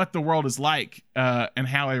what the world is like and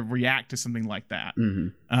how they react to something like that.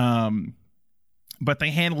 But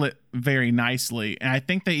they handle it very nicely, and I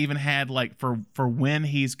think they even had like for when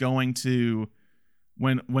he's going to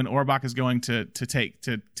when Orbach is going to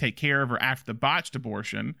take care of her after the botched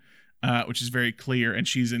abortion, which is very clear, and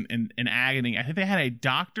she's in agony. I think they had a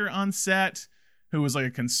doctor on set who was like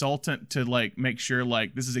a consultant to like make sure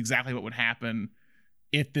like this is exactly what would happen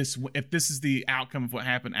if this is the outcome of what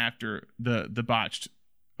happened after the botched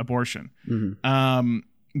abortion.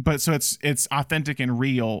 But so it's authentic and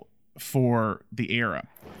real for the era.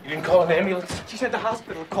 You didn't call an ambulance? She said the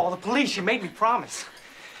hospital would call the police. She made me promise.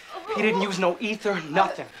 He didn't use no ether,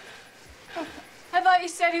 nothing. I thought you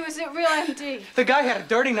said he was a real MD. The guy had a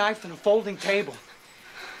dirty knife and a folding table.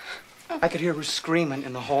 I could hear her screaming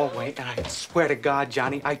in the hallway, and I swear to God,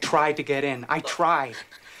 Johnny, I tried to get in. I tried.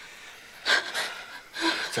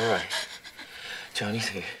 It's all right. Johnny's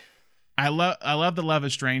here. I love the Love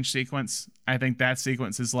is Strange sequence. I think that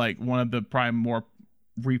sequence is like one of the probably more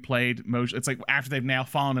replayed motion. It's like after they've now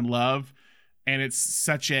fallen in love, and it's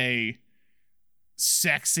such a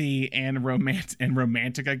sexy and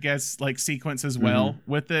romantic, I guess, like sequence as well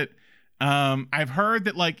with it. I've heard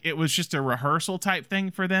that like it was just a rehearsal type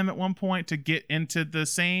thing for them at one point to get into the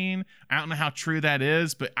scene. I don't know how true that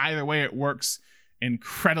is, but either way, it works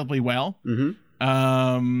incredibly well.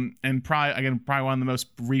 And probably one of the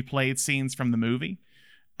most replayed scenes from the movie.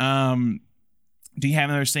 Do you have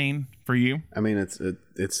another scene for you? I mean, it's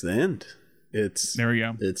the end. There we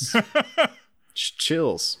go. It's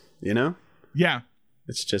chills, you know? Yeah.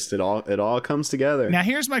 It's just it all comes together. Now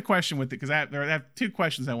here's my question with it, because I have two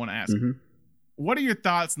questions I want to ask. What are your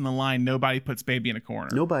thoughts on the line "Nobody puts baby in a corner"?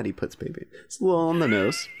 Nobody puts baby. It's a little on the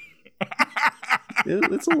nose.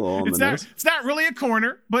 It's a little on the nose. It's not really a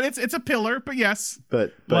corner, but it's a pillar. But yes.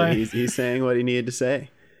 But he's saying what he needed to say,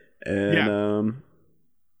 and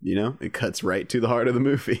you know, it cuts right to the heart of the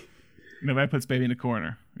movie. Nobody puts baby in a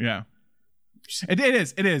corner. Yeah. It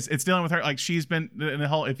is. It's dealing with her. Like, she's been in the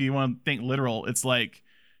whole, if you want to think literal, it's like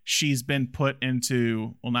she's been put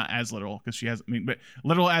into, well, not as literal because she has, but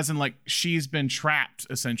literal as in like she's been trapped,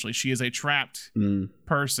 essentially. She is a trapped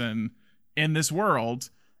person in this world,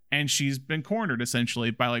 and she's been cornered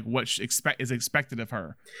essentially by like what is expected of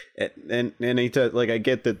her. And he like, I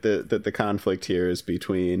get that the conflict here is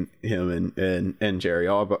between him and Jerry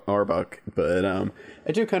Orbach, but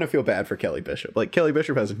I do kind of feel bad for Kelly Bishop. Like, Kelly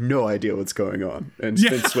Bishop has no idea what's going on, and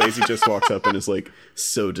Swayze just walks up and is like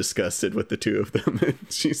so disgusted with the two of them, and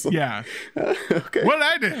she's like, okay, what did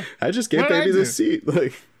I do? I just gave baby this seat,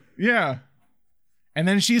 like, and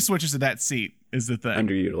then she switches to that seat. Is the thing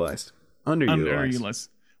underutilized?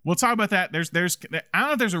 We'll talk about that. There's I don't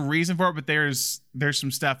know if there's a reason for it, but there's some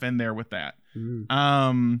stuff in there with that.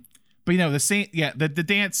 But you know, the scene, the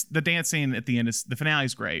dance scene at the end is, the finale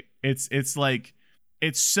is great. It's like,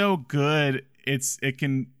 it's so good.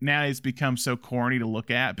 Now it's become so corny to look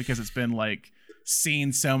at because it's been like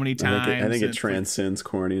seen so many times. I think it transcends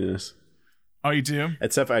corniness. Oh, you do?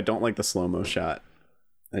 Except I don't like the slow-mo shot.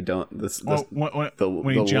 I don't.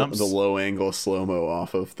 When he jumps, the low angle slow-mo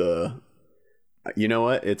off of the. You know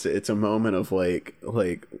what? It's a moment of like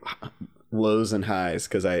lows and highs,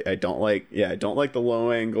 because I don't like the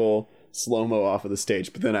low angle slow-mo off of the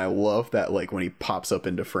stage, but then I love that, like, when he pops up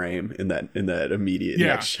into frame in that immediate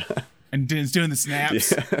next shot. And is doing the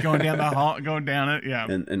snaps, going down the hall, going down it,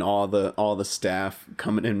 and all the staff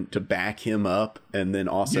coming in to back him up, and then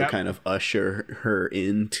also kind of usher her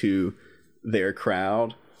into their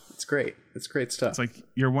crowd. It's great. It's great stuff. It's like,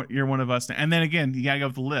 you're one of us now. And then again, you gotta go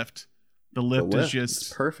with the lift. The lift is just,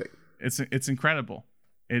 it's perfect. It's incredible.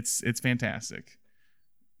 It's fantastic.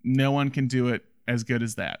 No one can do it as good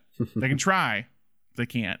as that. They can try, they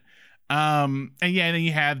can't. And then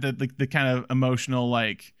you have the kind of emotional,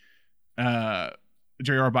 like,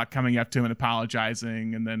 Jerry Orbach coming up to him and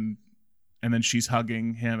apologizing, and then she's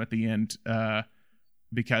hugging him at the end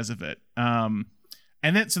because of it. And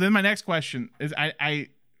then my next question is, I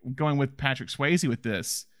going with Patrick Swayze with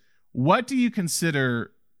this. What do you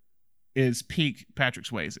consider is peak Patrick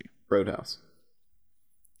Swayze? Roadhouse.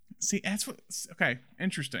 See, that's what. Okay,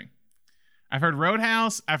 interesting. I've heard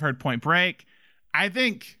Roadhouse. I've heard Point Break. I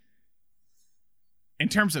think, in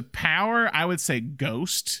terms of power, I would say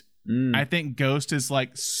Ghost. I think Ghost is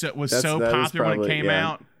like was so popular when it came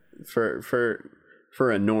out. For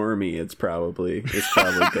a normie, it's probably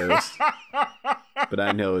Ghost. But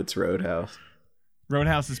I know it's Roadhouse.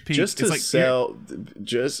 Roadhouse is peak. Just to sell,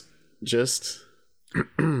 just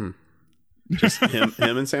him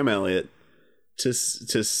and Sam Elliott to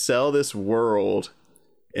sell this world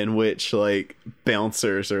in which, like,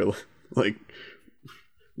 bouncers are like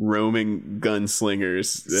roaming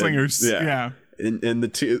gunslingers, and the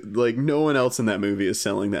two, like, no one else in that movie is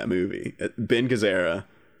selling that movie. Ben Gazzara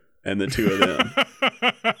and the two of them,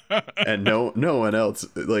 and no one else,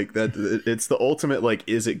 like, that. It's the ultimate, like,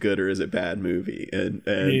 is it good or is it bad movie, and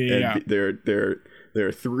there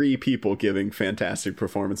are three people giving fantastic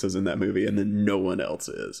performances in that movie, and then no one else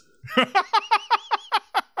is.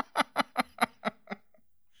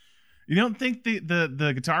 You don't think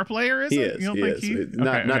the guitar player is? He it? is. You don't he think is. he?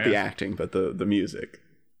 Not the acting, but the music.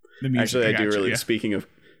 The music. Actually, I do really. Speaking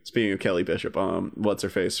of Kelly Bishop, what's her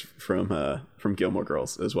face from Gilmore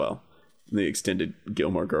Girls as well, the extended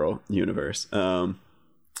Gilmore Girl universe. I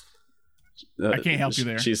can't help you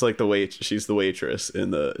there. She's like she's the waitress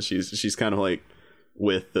in the. She's kind of like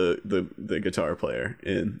with the guitar player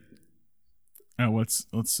in. Oh, let's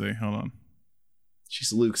see. Hold on.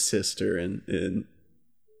 She's Luke's sister in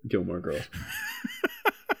Gilmore Girls.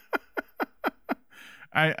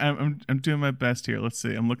 I'm doing my best here. Let's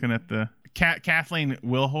see. I'm looking at the Kathleen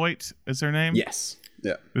Wilhoit is her name. Yes.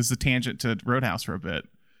 Yeah. This is a tangent to Roadhouse for a bit.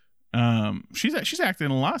 She's acted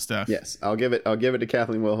in a lot of stuff. Yes, I'll give it to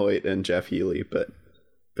Kathleen Wilhoit and Jeff Healey, but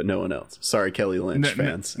no one else. Sorry, Kelly Lynch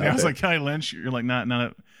fans. I was like, Kelly Lynch. You're like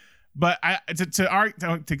not. But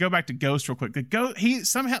to go back to Ghost real quick,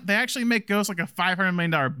 they actually make Ghost like a $500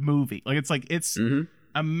 million movie. Like it's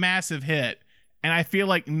a massive hit, and I feel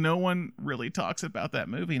like no one really talks about that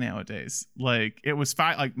movie nowadays. Like it was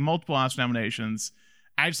multiple Oscar nominations.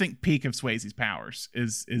 I just think peak of Swayze's powers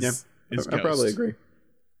is I Ghost. probably agree.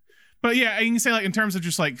 But yeah, you can say like in terms of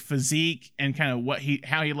just like physique and kind of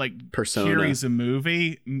how he like persona carries a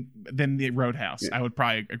movie, then the Roadhouse. I would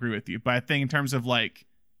probably agree with you. But I think in terms of like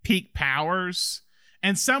peak powers,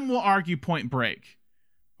 and some will argue Point Break,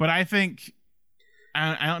 but I think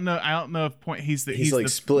I don't know if he's like the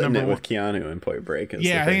splitting it one with Keanu in Point Break.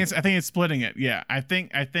 Yeah, I think it's splitting it. Yeah, I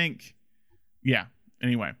think yeah.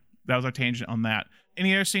 Anyway, that was our tangent on that.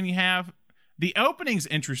 Any other scene you have? The opening's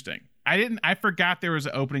interesting. I forgot there was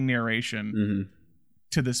an opening narration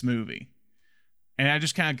to this movie. And that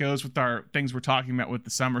just kind of goes with our things we're talking about with the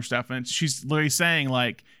summer stuff. And she's literally saying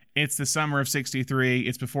like, it's the summer of 1963.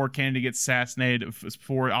 It's before Kennedy gets assassinated. It's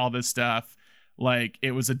before all this stuff. Like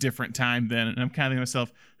it was a different time then. And I'm kind of thinking to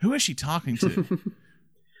myself, who is she talking to?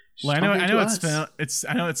 Like, I know it's film.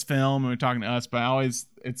 I know it's film and we're talking to us, but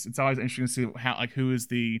it's always interesting to see who is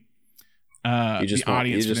the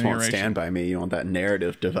audience. You just want Stand By Me. You want that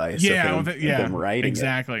narrative device. Yeah, of them writing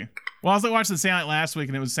exactly. Well, I was like watching the Sound last week,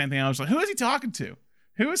 and it was the same thing. I was like, who is he talking to?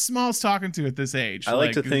 Who is Smalls talking to at this age? I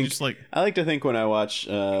like to think when I watch.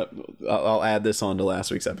 I'll add this on to last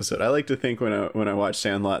week's episode. I like to think when I watch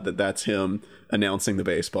Sandlot that's him announcing the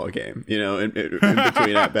baseball game. You know, in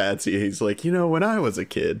between at bats, he's like, when I was a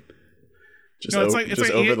kid,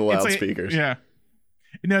 over the loudspeakers. Yeah.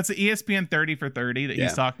 It's an ESPN 30 for 30 that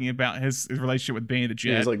he's talking about his relationship with Benny the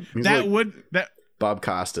Jet. Bob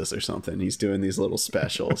Costas or something. He's doing these little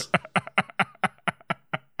specials.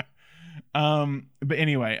 But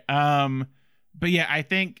anyway, but yeah, I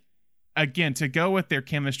think again to go with their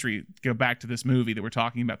chemistry, go back to this movie that we're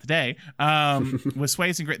talking about today. With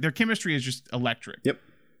Swayze and Great, their chemistry is just electric. Yep,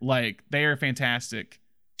 like they are fantastic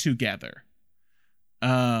together.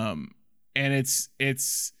 And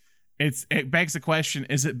it begs the question: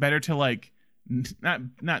 is it better to like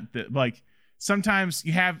sometimes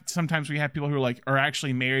we have people who are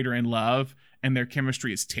actually married or in love and their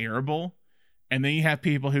chemistry is terrible, and then you have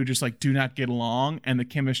people who just like do not get along and the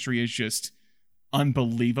chemistry is just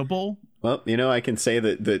unbelievable. Well, I can say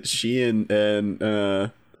that she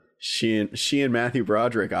and Matthew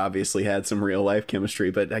Broderick obviously had some real life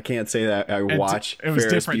chemistry, but I can't say that I watch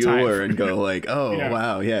Ferris Bueller and go like, oh yeah.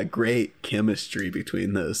 Wow, yeah, great chemistry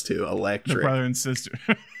between those two, electric, the brother and sister.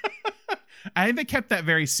 I think they kept that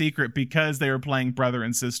very secret because they were playing brother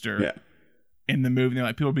and sister in the movie. They're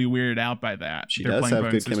like, people would be weirded out by that. She does have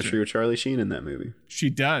good chemistry with Charlie Sheen in that movie. She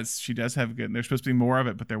does have good. There's supposed to be more of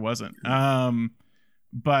it, but there wasn't.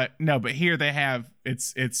 But here they have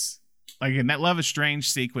it's like in that Love is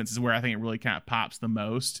Strange sequence is where I think it really kind of pops the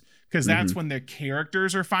most, because that's when their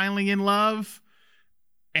characters are finally in love,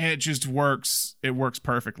 and it just works. It works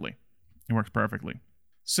perfectly.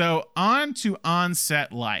 So on to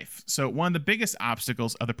on-set life. So one of the biggest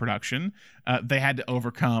obstacles of the production they had to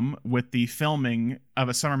overcome with the filming of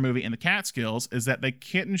a summer movie in the Catskills is that they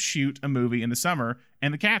couldn't shoot a movie in the summer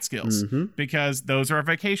in the Catskills because those are our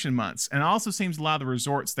vacation months. And it also seems a lot of the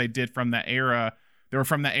resorts they did from that era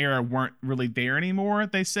weren't really there anymore,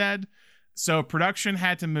 they said. So production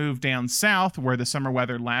had to move down south where the summer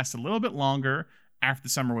weather lasts a little bit longer after the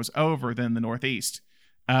summer was over than the Northeast.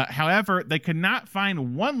 However, they could not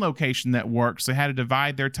find one location that worked, so they had to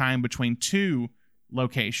divide their time between two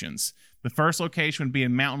locations. The first location would be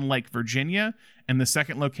in Mountain Lake, Virginia, and the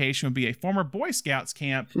second location would be a former Boy Scouts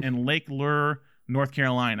camp in Lake Lure, North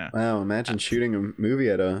Carolina. Wow, imagine shooting a movie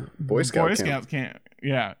at a Boy Scout camp.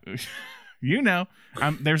 Yeah.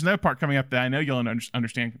 There's no part coming up that I know you'll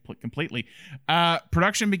understand completely.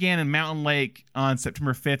 Production began in Mountain Lake on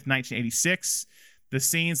September 5th, 1986. The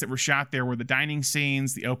scenes that were shot there were the dining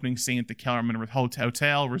scenes, the opening scene at the Kellerman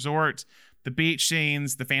Hotel Resort, the beach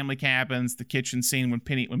scenes, the family cabins, the kitchen scene when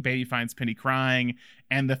Baby finds Penny crying,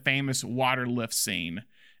 and the famous water lift scene.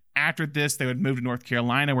 After this, they would move to North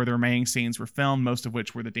Carolina where the remaining scenes were filmed, most of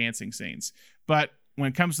which were the dancing scenes. But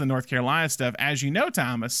when it comes to the North Carolina stuff, as you know,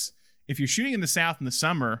 Thomas, if you're shooting in the South in the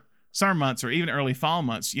summer months or even early fall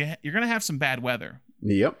months, you're going to have some bad weather.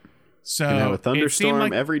 Yep. So have a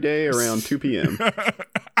thunderstorm every day around 2 p.m.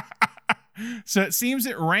 So it seems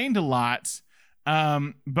it rained a lot,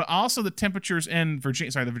 but also the temperatures in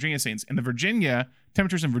the Virginia scenes. In the Virginia,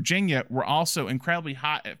 temperatures in Virginia were also incredibly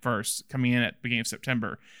hot at first, coming in at the beginning of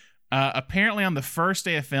September. Apparently on the first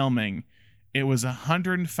day of filming, it was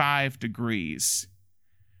 105 degrees.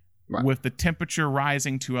 Wow. with the temperature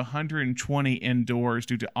rising to 120 indoors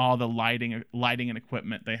due to all the lighting and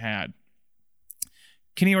equipment they had.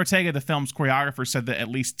 Kenny Ortega, the film's choreographer, said that at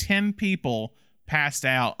least 10 people passed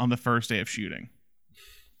out on the first day of shooting.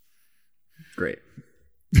 Great.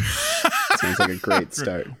 Sounds like a great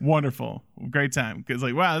start. Wonderful. Great time. Because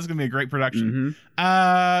wow, this is going to be a great production.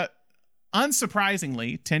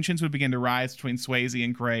 Unsurprisingly, tensions would begin to rise between Swayze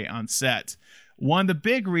and Gray on set. One of the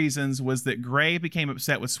big reasons was that Gray became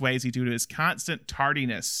upset with Swayze due to his constant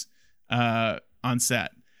tardiness on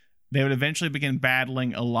set. They would eventually begin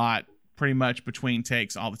battling a lot, pretty much between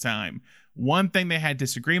takes all the time. One thing they had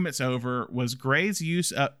disagreements over was Gray's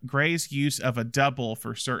use of a double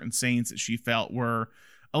for certain scenes that she felt were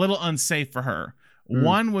a little unsafe for her.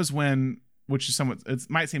 One was when, which is somewhat, it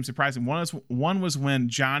might seem surprising. One was when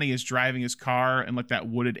Johnny is driving his car in like that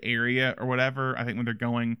wooded area or whatever. I think when they're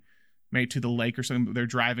going maybe to the lake or something, they're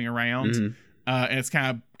driving around, and it's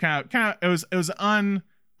kind of it was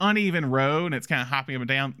uneven road, and it's kind of hopping up and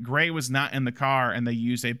down. Gray was not in the car, and they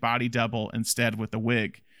used a body double instead with the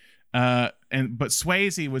wig. But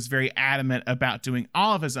Swayze was very adamant about doing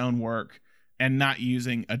all of his own work and not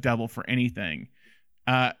using a double for anything.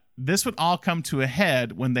 This would all come to a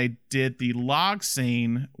head when they did the log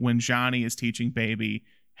scene when Johnny is teaching Baby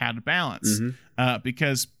how to balance.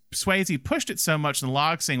 Because Swayze pushed it so much in the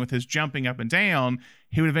log scene with his jumping up and down,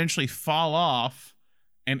 he would eventually fall off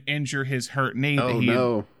and injure his hurt knee.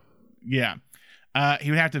 Yeah.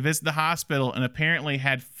 He would have to visit the hospital and apparently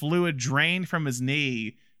had fluid drained from his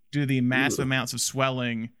knee due to the massive amounts of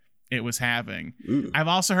swelling it was having. I've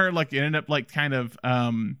also heard like it ended up like kind of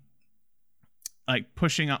like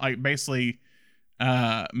pushing like basically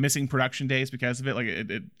missing production days because of it. Like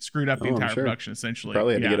it screwed up the entire production essentially.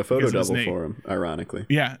 Probably had to get a photo double for him, ironically.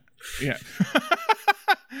 Yeah.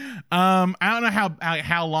 I don't know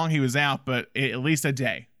how long he was out, but at least a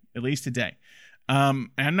day. And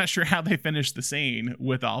I'm not sure how they finished the scene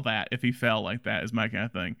with all that, if he fell like that is my kind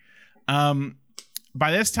of thing.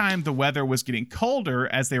 By this time, the weather was getting colder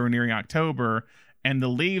as they were nearing October, and the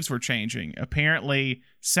leaves were changing. Apparently,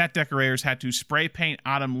 set decorators had to spray paint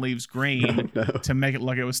autumn leaves green to make it look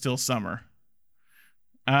like it was still summer.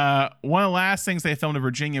 One of the last things they filmed in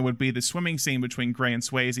Virginia would be the swimming scene between Gray and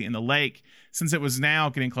Swayze in the lake. Since it was now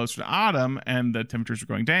getting closer to autumn and the temperatures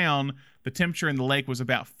were going down, the temperature in the lake was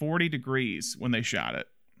about 40 degrees when they shot it.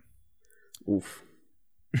 Oof.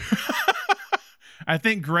 I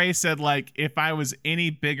think Gray said, like, if I was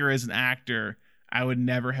any bigger as an actor, I would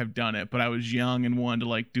never have done it, but I was young and wanted to,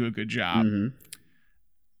 like, do a good job.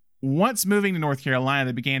 Once moving to North Carolina,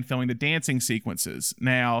 they began filming the dancing sequences.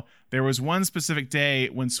 Now, there was one specific day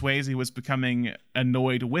when Swayze was becoming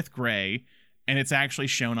annoyed with Gray, and it's actually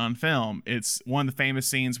shown on film. It's one of the famous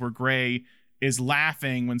scenes where Gray is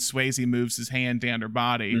laughing when Swayze moves his hand down her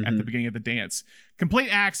body at the beginning of the dance. Complete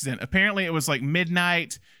accident. Apparently, it was like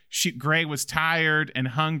midnight. Gray was tired and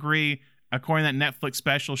hungry. According to that Netflix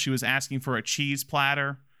special, she was asking for a cheese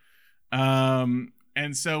platter. And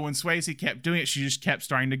so when Swayze kept doing it, she just kept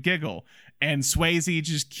starting to giggle. And Swayze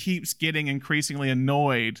just keeps getting increasingly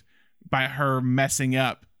annoyed by her messing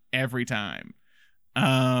up every time.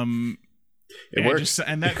 It works.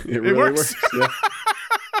 It really works.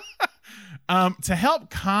 Yeah. To help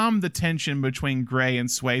calm the tension between Gray and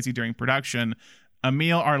Swayze during production,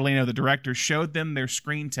 Emil Arlino, the director, showed them their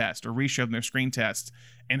screen test, or reshowed them their screen test,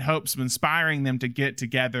 in hopes of inspiring them to get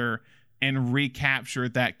together and recapture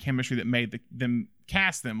that chemistry that made them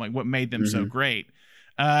cast them, like what made them so great.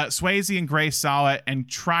 Swayze and Gray saw it and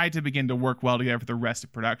tried to begin to work well together for the rest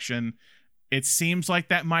of production. It seems like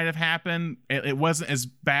that might have happened. It wasn't as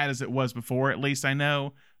bad as it was before, at least I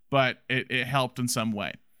know, but it helped in some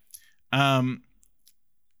way.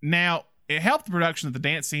 Now, it helped the production that the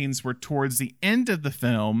dance scenes were towards the end of the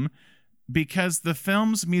film because the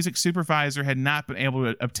film's music supervisor had not been able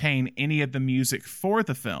to obtain any of the music for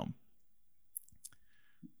the film.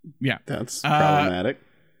 Yeah. That's problematic.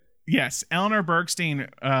 Yes. Eleanor Bergstein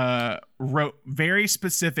wrote very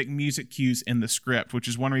specific music cues in the script, which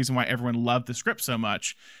is one reason why everyone loved the script so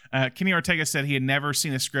much. Kenny Ortega said he had never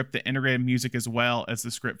seen a script that integrated music as well as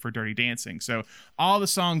the script for Dirty Dancing. So all the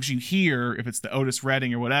songs you hear, if it's the Otis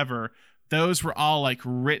Redding or whatever, those were all like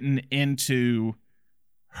written into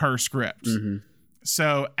her script.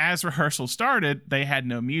 So as rehearsal started, they had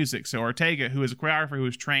no music. So Ortega, who is a choreographer who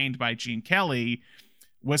was trained by Gene Kelly,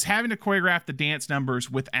 was having to choreograph the dance numbers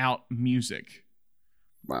without music.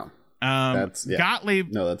 Wow. That's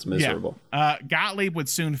Gottlieb. No, that's miserable. Gottlieb would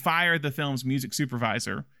soon fire the film's music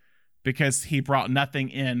supervisor because he brought nothing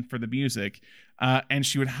in for the music. And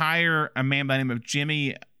she would hire a man by the name of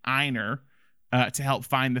Jimmy Einer to help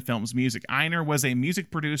find the film's music. Einer was a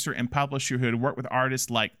music producer and publisher who had worked with artists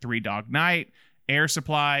like Three Dog Night, Air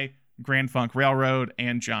Supply, Grand Funk Railroad,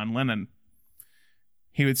 and John Lennon.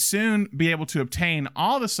 He would soon be able to obtain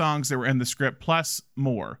all the songs that were in the script plus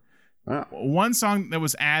more. Wow. One song that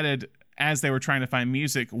was added as they were trying to find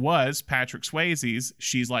music was Patrick Swayze's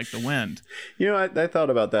 "She's Like the Wind." You know, I thought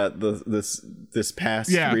about that this past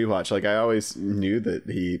rewatch. Like, I always knew that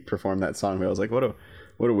he performed that song, but I was like, what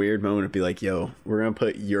a weird moment to be like, yo, we're gonna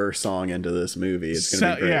put your song into this movie. It's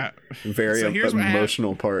gonna be great. Yeah. Very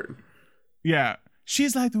emotional part. Yeah,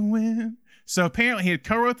 "She's Like the Wind." So apparently he had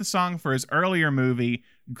co-wrote the song for his earlier movie,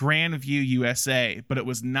 Grand View USA, but it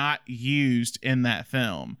was not used in that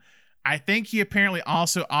film. I think he apparently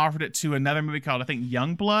also offered it to another movie called, I think,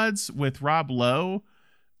 Young Bloods with Rob Lowe,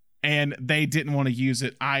 and they didn't want to use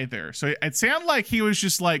it either. So it sounded like he was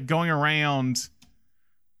just like going around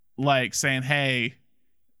like saying, hey,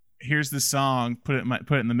 here's the song, put it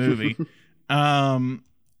in the movie. And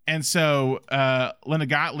so Linda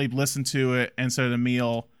Gottlieb listened to it, and so did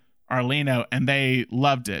Emil Arlino, and they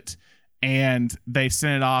loved it. And they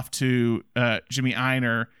sent it off to Jimmy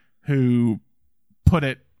Einer, who put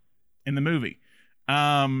it in the movie.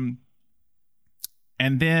 And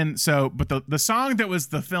then, but the song that was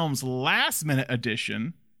the film's last minute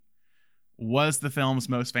addition was the film's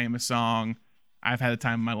most famous song, "I've Had the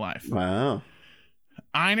Time of My Life." Wow.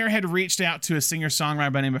 Einer had reached out to a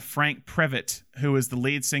singer-songwriter by the name of Frank Privet, who was the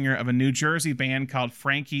lead singer of a New Jersey band called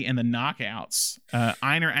Frankie and the Knockouts.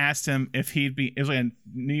 Einer asked him if it was like a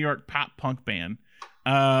New York pop punk band,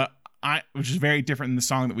 which is very different than the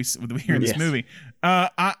song that we hear in this movie.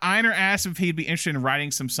 Einer asked if he'd be interested in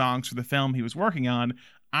writing some songs for the film he was working on.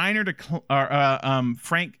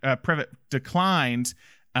 Frank Privet declined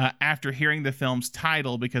after hearing the film's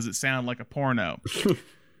title because it sounded like a porno.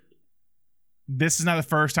 This is not the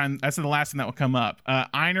first time. That's the last time that will come up.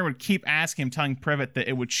 Einer would keep asking him, telling Privet that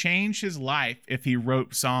it would change his life if he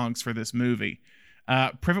wrote songs for this movie.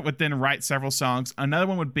 Privet would then write several songs. Another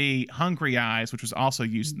one would be "Hungry Eyes," which was also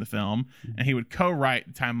used in the film, and he would co-write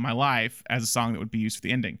 "The Time of My Life" as a song that would be used for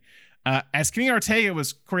the ending. As Kenny Ortega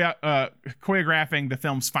was choreographing the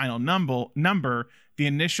film's final number, the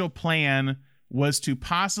initial plan was to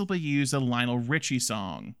possibly use a Lionel Richie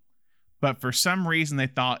song, but for some reason they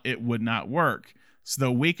thought it would not work. So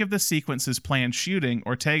the week of the sequence's planned shooting,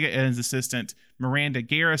 Ortega and his assistant Miranda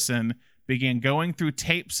Garrison began going through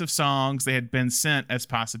tapes of songs they had been sent as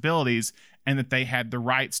possibilities and that they had the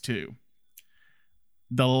rights to.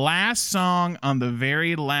 The last song on the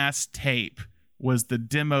very last tape was the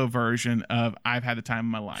demo version of "I've Had the Time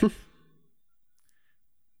of My Life."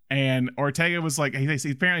 And Ortega was like,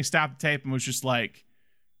 he apparently stopped the tape and was just like,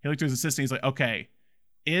 he looked at his assistant, he's like, okay,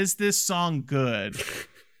 is this song good,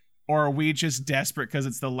 or are we just desperate because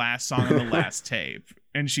it's the last song on the last tape?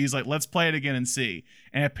 And she's like, let's play it again and see.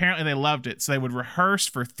 And apparently they loved it. So they would rehearse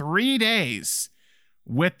for 3 days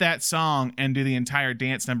with that song and do the entire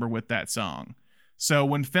dance number with that song. So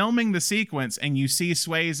when filming the sequence and you see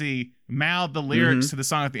Swayze mouth the lyrics to the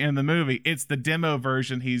song at the end of the movie, it's the demo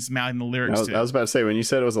version he's mouthing the lyrics to. I was about to say, when you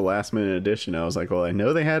said it was a last minute addition, I was like, well, I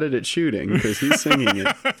know they had it at shooting because he's singing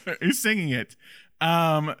it. He's singing it.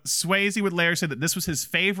 Swayze would later say that this was his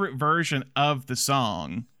favorite version of the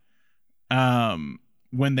song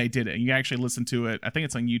when they did it. And you actually listen to it. I think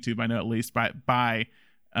it's on YouTube, I know, at least by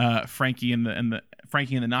Frankie and the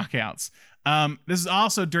Knockouts. This is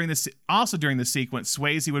also during the sequence,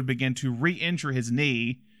 Swayze would begin to re-injure his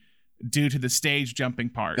knee due to the stage jumping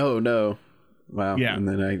part. Oh no! Wow. Yeah. And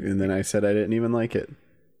then I said I didn't even like it.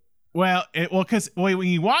 Because when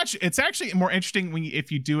you watch, it's actually more interesting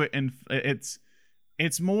if you do it, and it's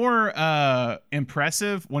more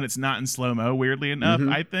impressive when it's not in slow-mo, weirdly enough,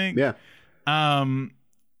 I think. Yeah.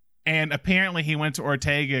 And apparently he went to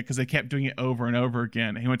Ortega because they kept doing it over and over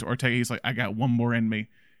again. He went to Ortega. He's like, I got one more in me.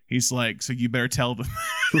 He's like, so you better tell them,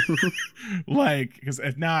 like, because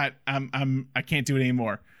if not, I can't do it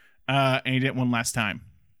anymore. And he did it one last time.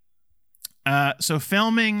 So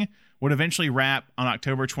filming would eventually wrap on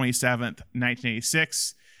October 27th,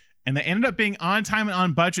 1986. And they ended up being on time and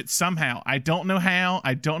on budget somehow. I don't know how.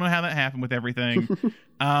 I don't know how that happened with everything.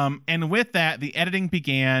 And with that, the editing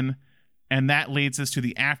began. And that leads us to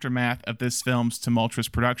the aftermath of this film's tumultuous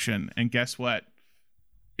production. And guess what?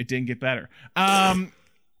 It didn't get better.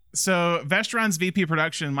 So Vestron's VP of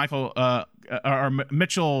production,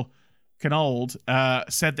 Mitchell Knold,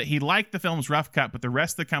 said that he liked the film's rough cut, but the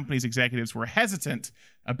rest of the company's executives were hesitant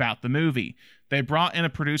about the movie. They brought in a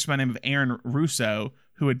producer by the name of Aaron Russo,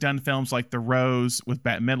 who had done films like The Rose with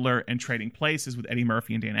Bette Midler and Trading Places with Eddie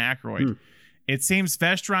Murphy and Dan Aykroyd. It seems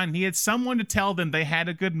Vestron needed someone to tell them they had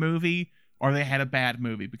a good movie or they had a bad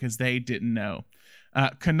movie because they didn't know.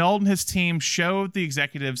 Knoll and his team showed the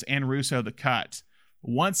executives and Russo the cut.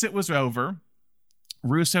 Once it was over,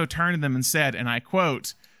 Russo turned to them and said, and I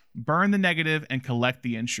quote, "Burn the negative and collect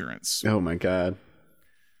the insurance." Oh my God.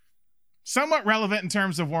 Somewhat relevant in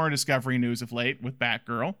terms of Warner Discovery news of late with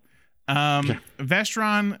Batgirl.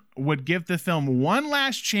 Vestron would give the film one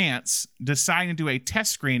last chance, deciding to do a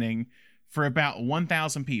test screening for about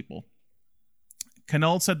 1,000 people.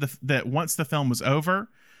 Knoll said that once the film was over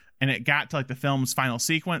and it got to like the film's final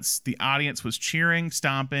sequence, the audience was cheering,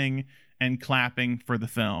 stomping, and clapping for the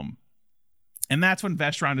film. And that's when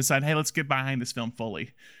Vestron decided, hey, let's get behind this film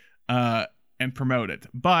fully and promote it.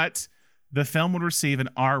 But the film would receive an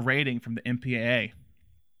R rating from the MPAA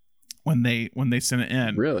when they sent it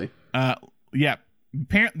in. Really? Yeah.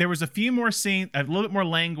 There was a few more scenes, a little bit more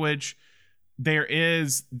language. There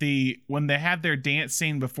is when they have their dance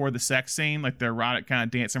scene before the sex scene, like the erotic kind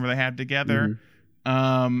of dance number they had together.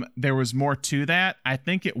 Mm-hmm. There was more to that. I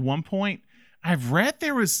think at one point I've read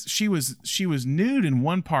she was nude in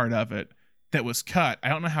one part of it that was cut. I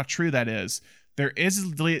don't know how true that is. There is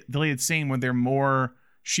a deleted scene when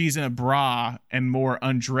she's in a bra and more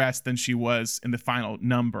undressed than she was in the final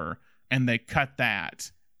number, and they cut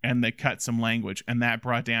that, and they cut some language, and that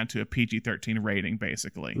brought down to a PG-13 rating,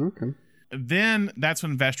 basically. Okay. Then that's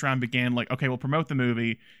when Vestron began like, okay, we'll promote the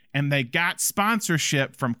movie, and they got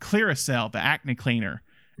sponsorship from Clearasil, the acne cleaner,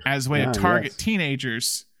 as a way to target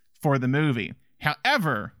teenagers for the movie.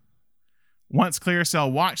 However, once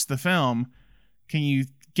Clearasil watched the film, can you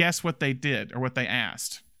guess what they did or what they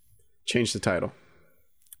asked? Change the title.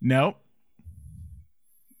 Nope.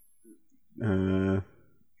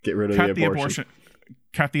 Get rid of the abortion.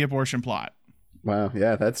 Cut the abortion plot. Wow.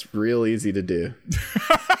 Yeah, that's real easy to do.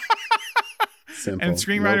 Simple. And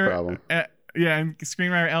screenwriter, no problem. And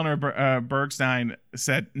screenwriter Eleanor Bergstein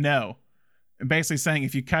said no, basically saying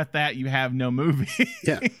if you cut that, you have no movie.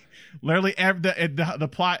 Yeah. Literally, the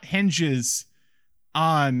plot hinges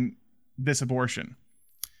on this abortion.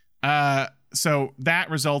 So that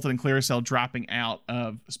resulted in Clearasil dropping out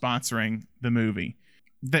of sponsoring the movie.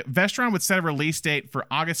 Vestron would set a release date for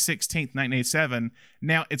August 16th, 1987.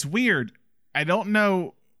 Now, it's weird. I don't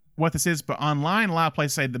know what this is, but online, a lot of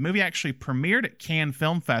places say the movie actually premiered at Cannes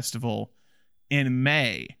Film Festival in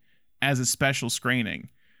May as a special screening,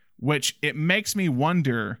 which it makes me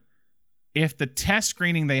wonder if the test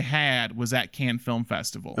screening they had was at Cannes Film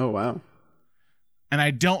Festival. Oh, wow. And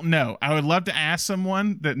I don't know. I would love to ask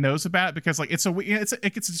someone that knows about it, because like it's a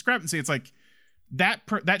discrepancy. It's like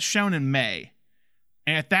that's shown in May.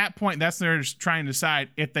 And at that point, that's they're just trying to decide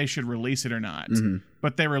if they should release it or not. Mm-hmm.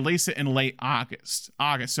 But they release it in late August.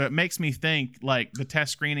 So it makes me think like the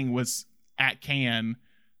test screening was at Cannes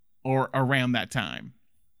or around that time.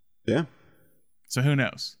 Yeah. So who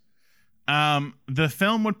knows? The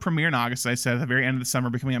film would premiere in August, as I said, at the very end of the summer,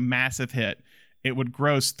 becoming a massive hit. It would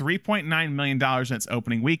gross $3.9 million in its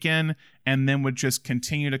opening weekend, and then would just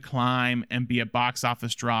continue to climb and be a box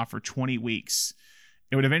office draw for 20 weeks.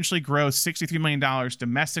 It would eventually gross $63 million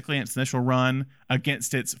domestically in its initial run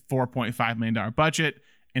against its $4.5 million budget,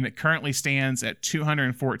 and it currently stands at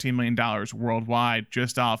 $214 million worldwide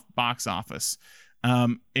just off box office.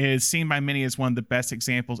 It is seen by many as one of the best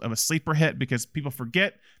examples of a sleeper hit, because people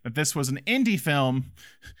forget that this was an indie film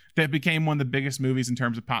that became one of the biggest movies in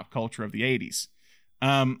terms of pop culture of the 80s.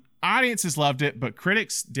 Audiences loved it, but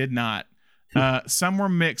critics did not. Some were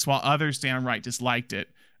mixed, while others downright disliked it.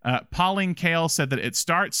 Pauline Kael said that it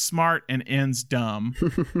starts smart and ends dumb.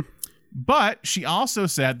 But she also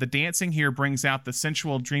said the dancing here brings out the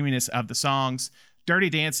sensual dreaminess of the songs. Dirty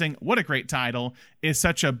Dancing, what a great title, is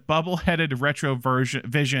such a bubble-headed retro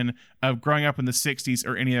vision of growing up in the 60s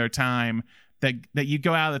or any other time that you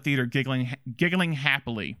go out of the theater giggling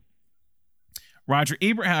happily. Roger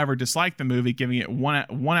Ebert, however, disliked the movie, giving it 1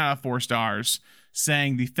 out of 4 stars,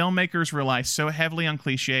 saying the filmmakers rely so heavily on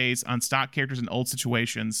cliches, on stock characters and old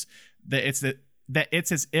situations, that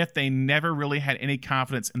it's as if they never really had any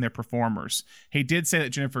confidence in their performers. He did say that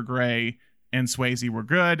Jennifer Grey and Swayze were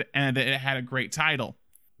good, and that it had a great title.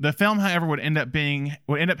 The film, however, would end up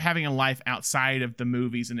having a life outside of the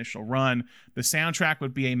movie's initial run. The soundtrack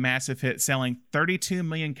would be a massive hit, selling 32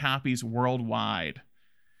 million copies worldwide,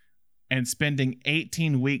 and spending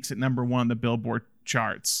 18 weeks at number 1 on the Billboard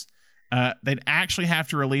charts. They'd actually have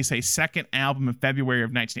to release a second album in February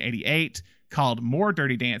of 1988 called More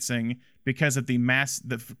Dirty Dancing because of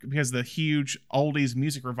the huge oldies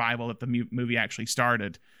music revival that the movie actually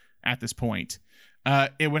started at this point.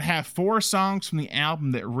 It would have 4 songs from the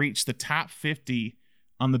album that reached the top 50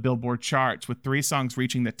 on the Billboard charts, with 3 songs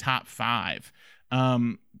reaching the top 5.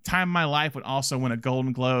 Time of My Life would also win a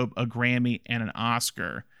Golden Globe, a Grammy, and an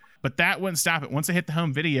Oscar. But that wouldn't stop it. Once it hit the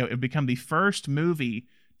home video, it would become the first movie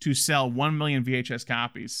to sell 1 million VHS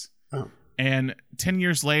copies. Oh. And 10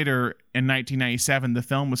 years later, in 1997, the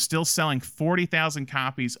film was still selling 40,000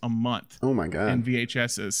 copies a month. Oh my God. In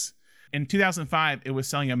VHSs. In 2005, it was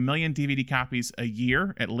selling 1 million DVD copies a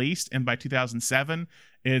year, at least. And by 2007,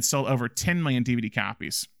 it had sold over 10 million DVD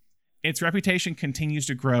copies. Its reputation continues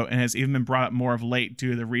to grow and has even been brought up more of late due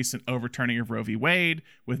to the recent overturning of Roe v. Wade,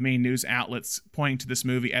 with many news outlets pointing to this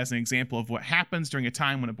movie as an example of what happens during a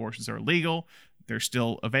time when abortions are illegal. They're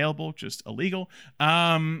still available, just illegal.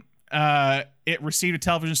 It received a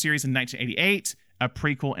television series in 1988, a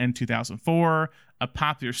prequel in 2004, a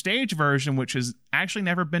popular stage version, which has actually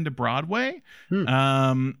never been to Broadway,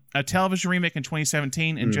 a television remake in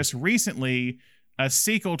 2017, and just recently, a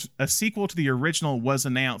sequel to the original was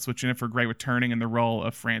announced, with Jennifer Grey returning in the role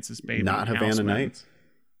of Frances Baby. Not Havana Nights.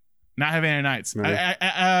 Not Havana Nights.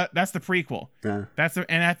 That's the prequel. Yeah.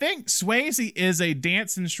 And I think Swayze is a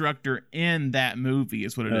dance instructor in that movie,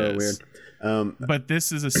 is what it is. Weird. But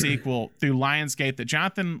this is a sequel through Lionsgate that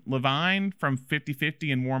Jonathan Levine from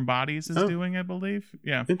 50/50 and Warm Bodies is doing, I believe.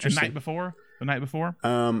 Yeah. Interesting. The night before.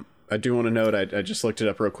 I do want to note, I just looked it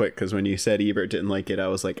up real quick, because when you said Ebert didn't like it, I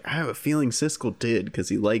was like, I have a feeling Siskel did, because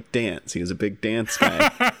he liked dance. He was a big dance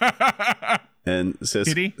guy. And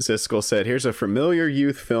Siskel said, here's a familiar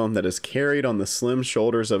youth film that is carried on the slim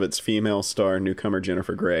shoulders of its female star, newcomer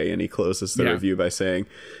Jennifer Grey. And he closes the review by saying,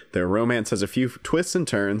 their romance has a few twists and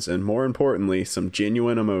turns, and more importantly, some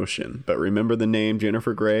genuine emotion. But remember the name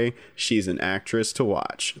Jennifer Grey? She's an actress to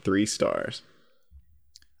watch. 3 stars.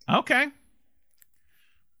 Okay.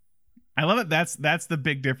 I love it. That's the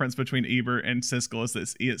big difference between Ebert and Siskel, is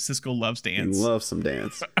this Siskel loves dance. He loves some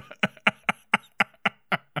dance.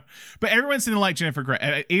 But everyone seemed to like Jennifer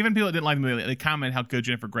Grey. Even people that didn't like the movie, they commented how good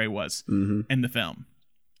Jennifer Grey was in the film.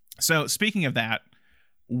 So speaking of that,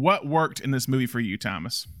 what worked in this movie for you,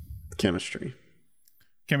 Thomas? Chemistry.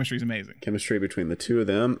 Chemistry is amazing. Chemistry between the two of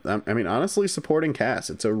them. I mean, honestly, supporting cast.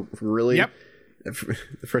 It's a really... Yep.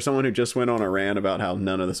 For someone who just went on a rant about how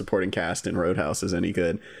none of the supporting cast in Roadhouse is any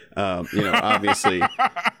good, obviously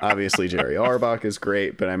Jerry Orbach is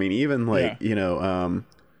great, but I mean, even the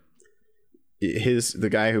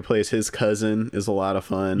guy who plays his cousin is a lot of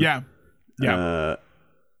fun. Yeah.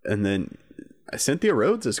 And then Cynthia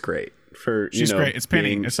Rhodes is great she's great. It's Penny.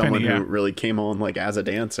 Being it's someone Penny, who really came on like as a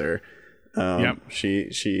dancer.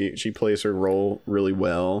 She plays her role really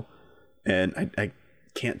well, and I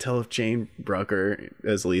can't tell if Jane Brucker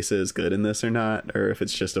as Lisa is good in this or not, or if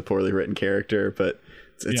it's just a poorly written character, but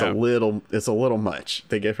it's a little much.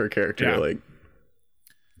 They give her character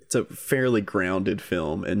it's a fairly grounded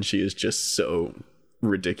film, and she is just so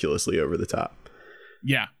ridiculously over the top.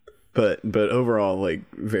 Yeah. But overall, like,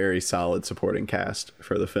 very solid supporting cast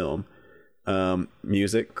for the film.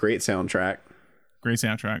 Music, great soundtrack.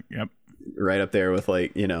 Yep. Right up there with,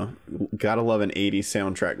 like, gotta love an 80s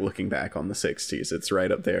soundtrack looking back on the 60s. It's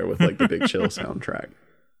right up there with, like, the Big Chill soundtrack.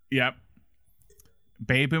 Yep.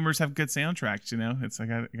 Baby boomers have good soundtracks, It's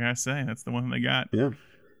like, I gotta say, that's the one they got. Yeah.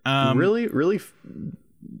 Really, really,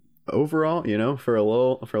 overall, for a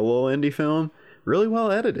little indie film, really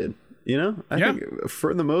well edited. I think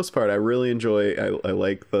for the most part, I really enjoy. I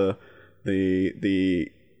like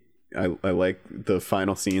I like the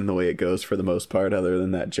final scene, the way it goes for the most part. Other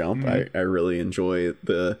than that jump, I really enjoy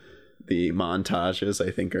the montages.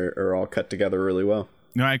 I think are all cut together really well.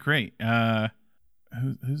 No, I agree.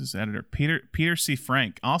 Who's this editor? Peter C.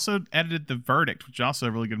 Frank also edited The Verdict, which is also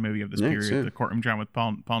a really good movie of this period, the courtroom drama with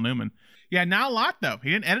Paul Newman. Yeah, not a lot though. He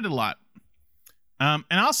didn't edit a lot. And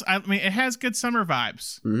also, I mean, it has good summer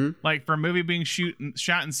vibes. Like for a movie being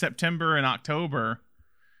shot in September and October,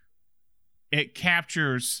 it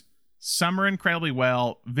captures summer incredibly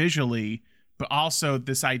well visually, but also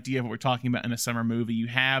this idea of what we're talking about in a summer movie. You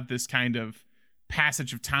have this kind of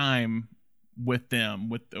passage of time with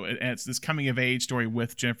them, it's this coming of age story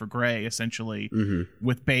with Jennifer Grey, essentially,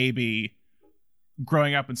 with Baby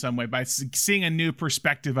growing up in some way by seeing a new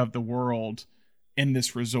perspective of the world in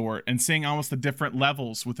this resort and seeing almost the different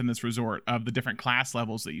levels within this resort of the different class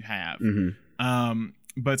levels that you have.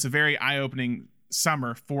 But it's a very eye-opening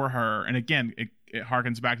summer for her. And again, it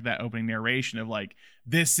harkens back to that opening narration of like,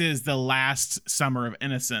 this is the last summer of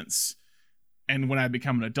innocence and when I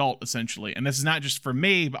become an adult, essentially. And this is not just for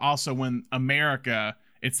me, but also when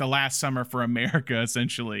it's the last summer for America,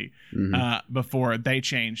 essentially, before they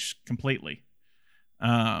change completely.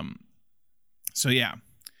 So yeah.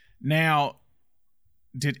 Now,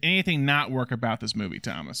 did anything not work about this movie,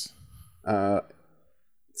 Thomas?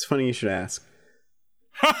 It's funny you should ask.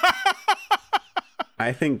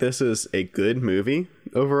 I think this is a good movie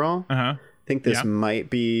overall. Uh-huh. I think this Yeah. might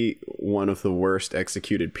be one of the worst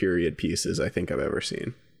executed period pieces I think I've ever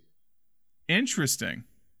seen. Interesting.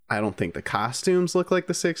 I don't think the costumes look like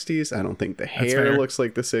the 60s. I don't think the hair fair. looks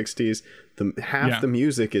like the 60s. Half Yeah. the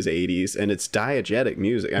music is 80s, and it's diegetic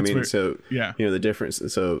music. I mean, weird. so Yeah. you know the difference.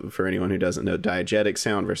 So for anyone who doesn't know, diegetic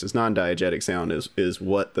sound versus non-diegetic sound is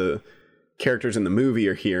what the characters in the movie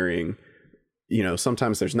are hearing. You know,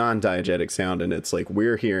 sometimes there's non-diegetic sound, and it's like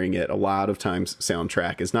we're hearing it. A lot of times,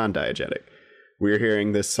 soundtrack is non-diegetic. We're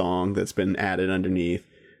hearing this song that's been added underneath,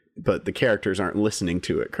 but the characters aren't listening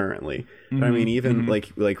to it currently. But I mean, even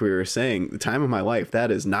like we were saying, The Time of My Life, that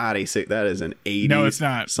is not that is an 80s No, it's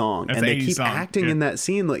not. song. That's and an they 80s keep song. acting Yeah. in that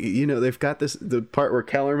scene. Like, you know, they've got the part where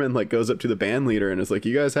Kellerman like goes up to the band leader and is like,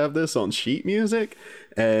 you guys have this on sheet music?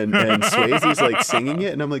 And Swayze's like singing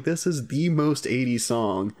it. And I'm like, this is the most 80s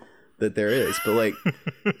song that there is. But like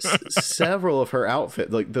several of her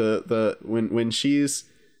outfits, like when she's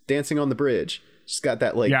dancing on the bridge, she's got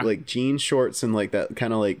that like jean shorts and like that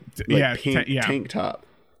kind of like pink tank top.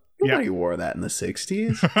 Nobody wore that in the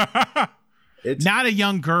 60s. It's Not a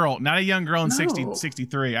young girl in 60, No.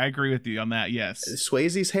 63. I agree with you on that. Yes.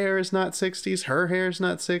 Swayze's hair is not 60s. Her hair is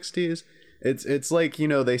not 60s. It's like, you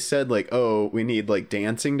know, they said like, oh, we need like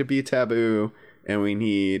dancing to be taboo and we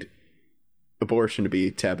need abortion to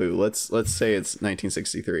be taboo. Let's say it's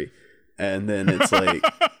 1963. And then it's like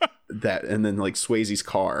that, and then like Swayze's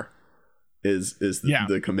car is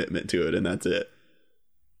the commitment to it, and that's it.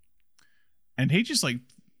 And he just like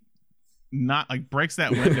not like breaks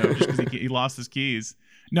that window just because he lost his keys.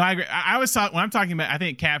 No, I agree. I was talking when I'm talking about. I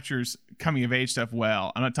think it captures coming of age stuff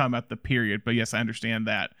well. I'm not talking about the period, but yes, I understand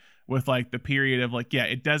that with like the period of like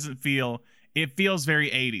it doesn't feel. It feels very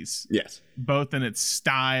 80s. Yes, both in its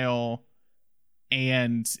style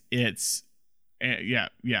and its and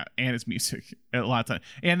its music a lot of time.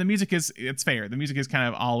 And the music it's fair. The music is kind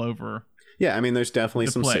of all over. Yeah, I mean, there's definitely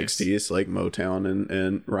The some place. 60s like Motown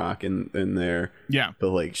and rock in there. Yeah. But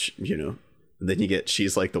like, you know, then you get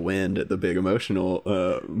She's Like the Wind at the big emotional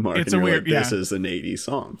mark. It's and a you're weird- like, this yeah. is an 80s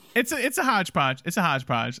song. It's a hodgepodge. It's a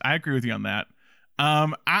hodgepodge. I agree with you on that.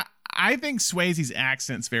 I think Swayze's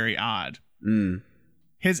accent's very odd. Mm.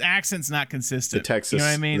 His accent's not The consistent. Texas, you know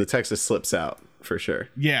what I mean? the Texas slips out for sure.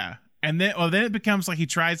 Yeah. And then it becomes like he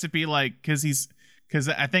tries to be like, because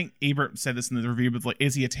I think Ebert said this in the review, but like,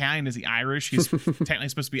 is he Italian? Is he Irish? He's technically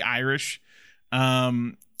supposed to be Irish.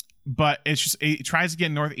 But it's just, he tries to get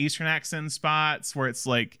northeastern accent spots where it's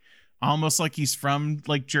like almost like he's from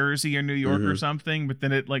like Jersey or New York or something, but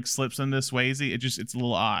then it like slips into Swayze. It's a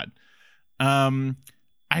little odd.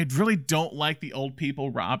 I really don't like the old people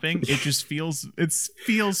robbing. It just feels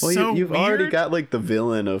Well, so you've weird. already got like the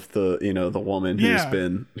villain of the, you know, the woman who's Yeah.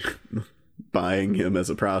 been buying him as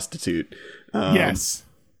a prostitute. Yes.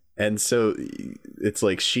 And so it's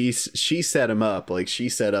like she set him up, like she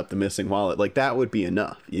set up the missing wallet. Like that would be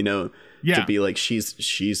enough, you know, to be like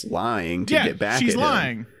she's lying to get back she's at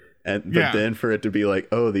lying. him. And but then for it to be like,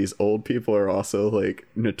 oh, these old people are also like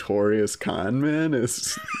notorious con men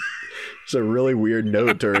is it's a really weird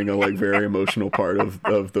note during a like very emotional part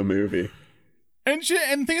of the movie. And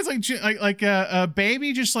the thing is like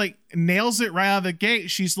Baby just like nails it right out of the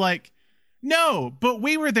gate. She's like, no, but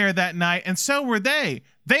we were there that night and so were they.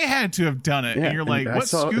 They had to have done it. Yeah, and you're like, I what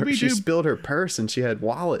saw her- Scooby-Doo? She spilled her purse and she had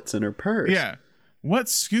wallets in her purse. Yeah. What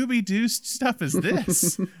Scooby-Doo stuff is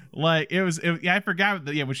this? Like I forgot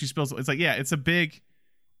that. Yeah. When she spills, it's like, yeah, it's a big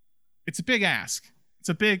ask. It's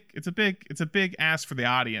a big ask for the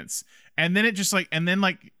audience. And then it just like,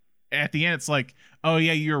 at the end, it's like, oh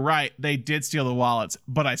yeah, you're right. They did steal the wallets,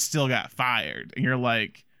 but I still got fired. And you're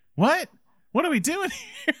like, what are we doing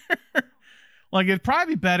here? Like, it'd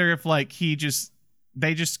probably be better if like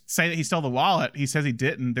they just say that he stole the wallet. He says he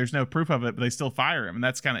didn't. There's no proof of it, but they still fire him. And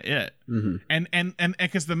that's kind of it. Mm-hmm. And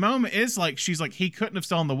because the moment is like, she's like, he couldn't have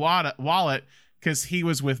stolen the wallet because he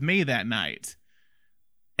was with me that night.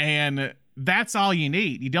 And that's all you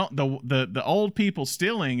need. You don't, the old people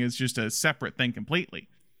stealing is just a separate thing completely.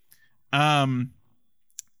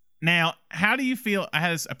 Now, how do you feel?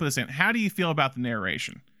 I put this in. How do you feel about the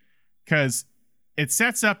narration? Because it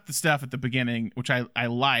sets up the stuff at the beginning, which I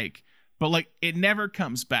like, but like it never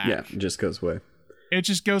comes back. Yeah, it just goes away. It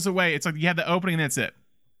just goes away. It's like you had the opening and that's it.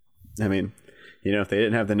 I mean, you know, if they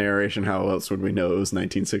didn't have the narration, how else would we know it was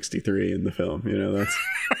 1963 in the film? You know, that's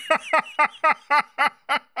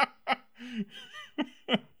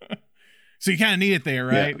So you kind of need it there,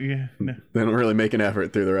 right? Yeah. No. they don't really make an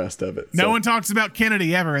effort through the rest of it. No so. one talks about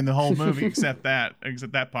Kennedy ever in the whole movie except that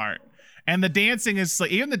part. And the dancing is like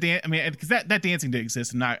even the dance. I mean, because that dancing did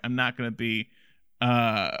exist. I'm not going to be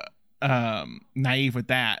naive with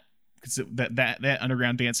that, because that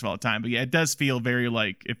underground dance all the time. But yeah, it does feel very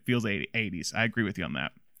like it feels 80s. I agree with you on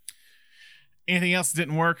that. Anything else that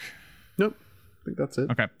didn't work? Nope. I think that's it.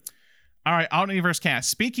 Okay. All right. Alternate universe cast.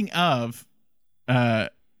 Speaking of,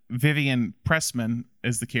 Vivian Pressman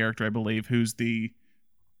is the character, I believe, who's the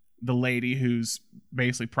lady who's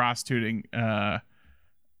basically prostituting Patrick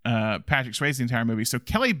Swayze the entire movie. So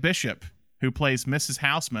Kelly Bishop, who plays Mrs.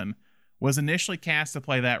 Houseman, was initially cast to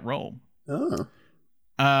play that role. Oh.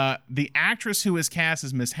 The actress who was cast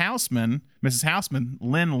as Mrs. Houseman,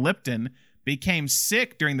 Lynn Lipton, became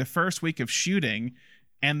sick during the first week of shooting,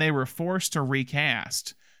 and they were forced to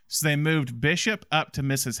recast. So they moved Bishop up to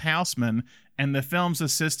Mrs. Houseman, and the film's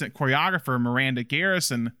assistant choreographer, Miranda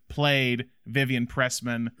Garrison, played Vivian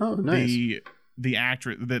Pressman, oh, nice. the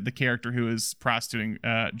actress, the character who is prostituting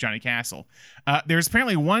Johnny Castle. There's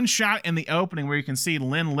apparently one shot in the opening where you can see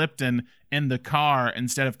Lynn Lipton in the car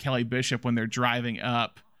instead of Kelly Bishop when they're driving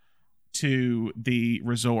up to the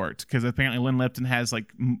resort, because apparently Lynn Lipton has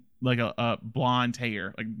like a blonde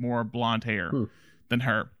hair, like more blonde hair than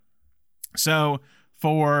her. So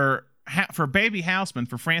for Baby Houseman,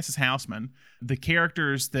 for Frances Houseman, the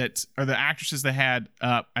characters that are the actresses that had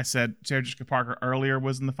I said Sarah Jessica Parker earlier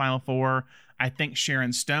was in the final four. I think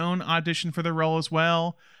Sharon Stone auditioned for the role as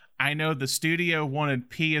well. I know the studio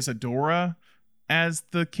wanted Pia Zadora as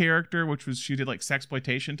the character, which was, she did like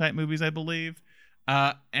sexploitation type movies, I believe.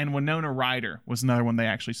 And Winona Ryder was another one they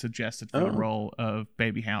actually suggested for the role of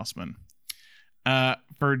Baby Houseman.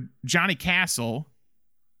 For Johnny Castle,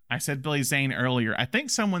 I said Billy Zane earlier. I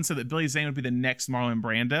think someone said that Billy Zane would be the next Marlon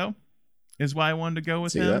Brando, is why I wanted to go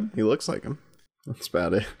with him. That? He looks like him. That's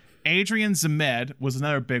about it. Adrian Zemed was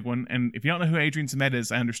another big one. And if you don't know who Adrian Zemed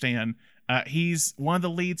is, I understand. He's one of the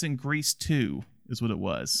leads in Grease 2, is what it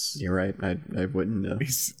was. You're right. I wouldn't know.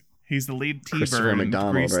 He's the lead T-Bird Christopher in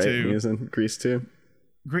McDonald, Grease right? 2. He was in Grease 2.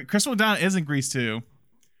 Christopher McDonald is in Grease 2.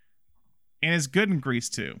 And is good in Grease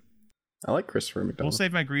 2. I like Christopher McDonald. We'll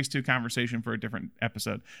save my Grease 2 conversation for a different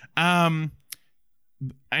episode. Adrian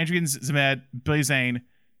Zemed, Billy Zane.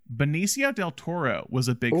 Benicio del Toro was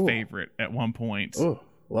a big favorite at one point. Oh,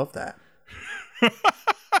 love that.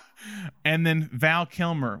 And then Val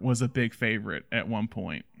Kilmer was a big favorite at one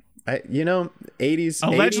point. 80s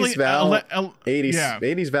Allegedly, 80s Val, 80s yeah.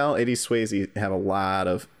 80s Val, 80s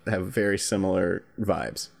Swayze have very similar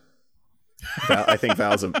vibes. I think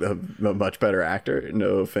Val's a much better actor.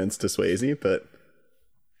 No offense to Swayze, but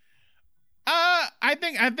I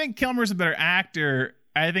think Kilmer's a better actor.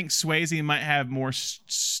 I think Swayze might have more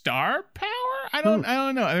star power. I don't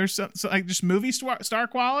know. There's some like just movie star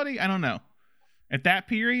quality. I don't know. At that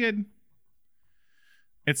period,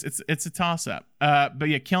 it's a toss up. But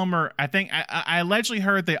yeah, Kilmer. I think I allegedly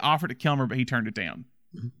heard they offered to Kilmer, but he turned it down.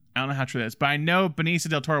 I don't know how true that is, but I know Benicio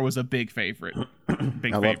del Toro was a big favorite.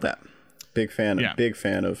 I love that. Big fan of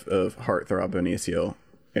heartthrob Benicio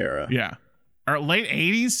era. Yeah, or late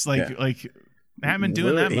 80s, like they haven't been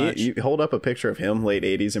doing that much. You hold up a picture of him late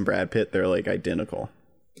 80s and Brad Pitt, they're like identical.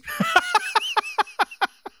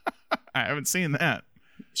 I haven't seen that.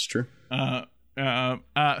 It's true.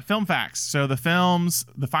 Film facts. So the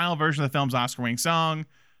final version of the film's Oscar-winning song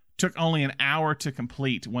took only an hour to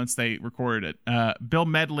complete once they recorded it. Bill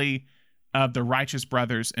Medley of the Righteous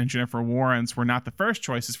Brothers and Jennifer Warnes were not the first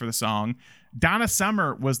choices for the song. Donna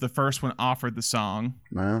Summer was the first one offered the song.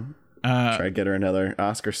 Wow. Try to get her another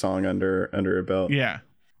Oscar song under her belt. Yeah.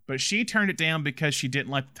 But she turned it down because she didn't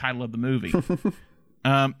like the title of the movie.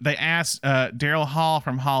 They asked Daryl Hall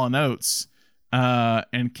from Hall & Oates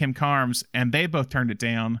and Kim Carnes, and they both turned it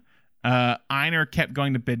down. Einer kept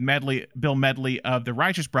going to Bill Medley of the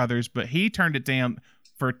Righteous Brothers, but he turned it down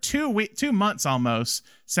for 2 months almost,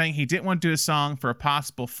 saying he didn't want to do a song for a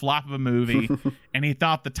possible flop of a movie, and he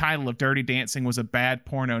thought the title of Dirty Dancing was a bad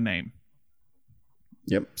porno name.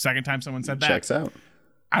 Yep. Second time someone said that. Checks out.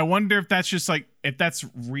 I wonder if that's just like, if that's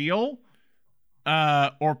real,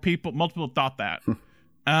 or multiple thought that.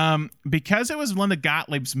 Because it was Linda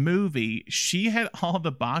Gottlieb's movie, she had all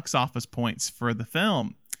the box office points for the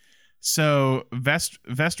film. So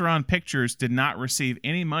Vestron Pictures did not receive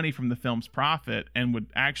any money from the film's profit and would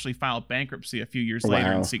actually file bankruptcy a few years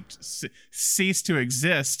later and cease to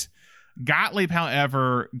exist. Gottlieb,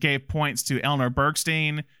 however, gave points to Eleanor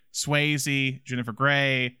Bergstein, Swayze, Jennifer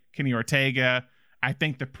Grey, Kenny Ortega. I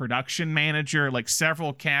think the production manager, like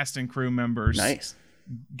several cast and crew members,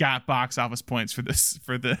 got box office points for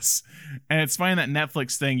this. And it's funny, that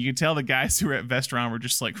Netflix thing, you can tell the guys who were at Vestron were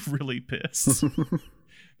just like really pissed.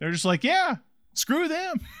 They're just like, yeah, screw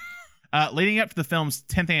them. Leading up to the film's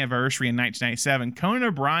 10th anniversary in 1997, Conan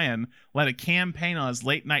O'Brien led a campaign on his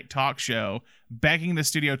late-night talk show begging the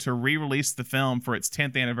studio to re-release the film for its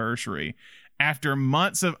 10th anniversary. After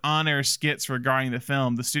months of on-air skits regarding the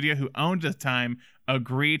film, the studio who owned it at the time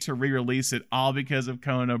agreed to re-release it, all because of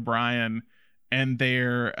Conan O'Brien and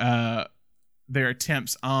their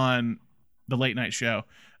attempts on the late-night show.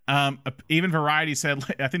 Even Variety said,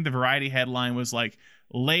 I think the Variety headline was like,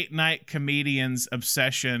 "Late night comedian's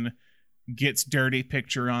obsession gets dirty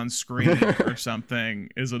picture on screen," or something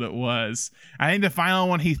is what it was. I think the final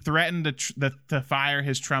one, he threatened to fire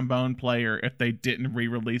his trombone player if they didn't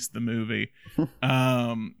re-release the movie.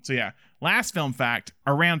 So yeah, last film fact,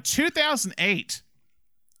 around 2008,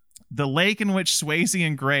 the lake in which Swayze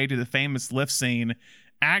and Gray do the famous lift scene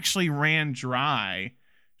actually ran dry,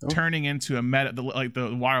 turning into a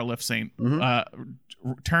the water lift scene.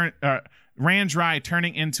 Ran dry,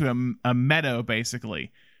 turning into a meadow,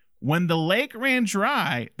 basically. When the lake ran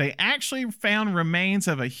dry, they actually found remains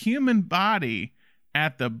of a human body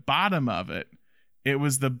at the bottom of it. It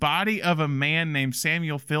was the body of a man named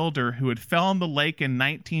Samuel Fielder who had fell in the lake in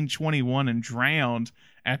 1921 and drowned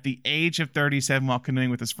at the age of 37 while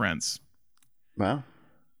canoeing with his friends. Wow.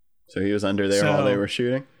 So he was under there while they were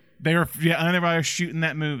shooting? They were under while they were shooting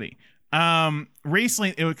that movie.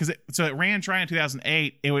 Recently, it ran dry in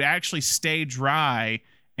 2008. It would actually stay dry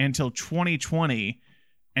until 2020,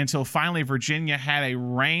 until finally Virginia had a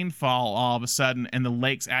rainfall all of a sudden, and the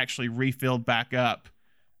lakes actually refilled back up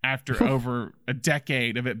after over a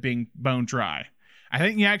decade of it being bone dry. I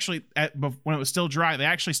think when it was still dry, they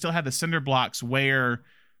actually still had the cinder blocks where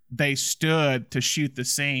they stood to shoot the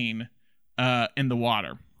scene in the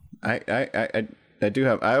water. I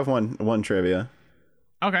have one trivia.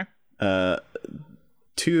 Okay.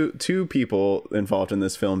 Two people involved in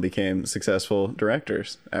this film became successful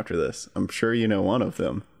directors after this. I'm sure you know one of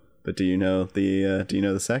them, but do you know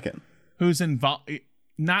the second? Who's involved?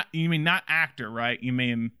 You mean not actor, right? You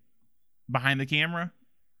mean behind the camera?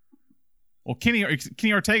 Well, Kenny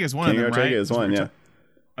Ortega is one of them, right? Kenny Ortega is one, yeah.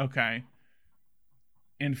 Okay.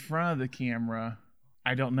 In front of the camera,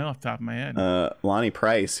 I don't know off the top of my head. Lonnie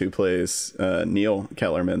Price, who plays Neil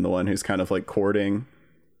Kellerman, the one who's kind of like courting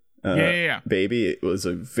Baby, it was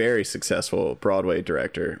a very successful Broadway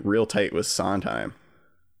director. Real tight with Sondheim.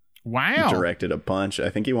 Wow. He directed a bunch. I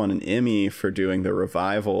think he won an Emmy for doing the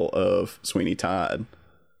revival of Sweeney Todd.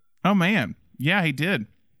 Oh, man. Yeah, he did.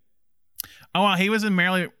 Oh, wow. He was in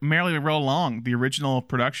Merrily Roll Along, the original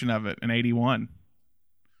production of it in 1981.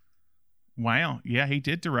 Wow. Yeah, he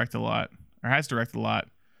did direct a lot, or has directed a lot.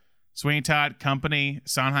 Sweeney Todd, Company,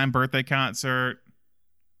 Sondheim Birthday Concert,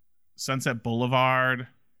 Sunset Boulevard,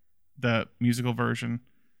 the musical version.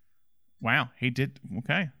 Wow, he did.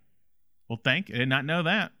 Okay. Well, I did not know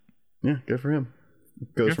that. Yeah, good for him.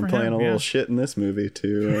 Goes from playing a little shit in this movie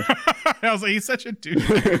to... I was like, he's such a douche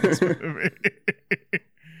in this movie.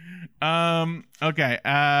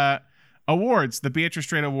 Okay. Awards. The Beatrice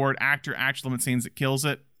Straight Award, actor, actual limit scenes that kills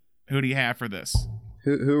it. Who do you have for this?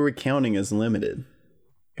 Who are we counting as limited?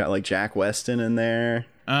 Got like Jack Weston in there.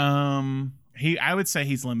 I would say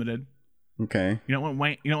he's limited. Okay. You don't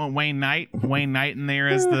want Wayne Knight in there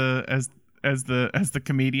as the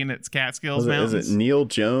comedian at Catskills Mountains. Is it Neil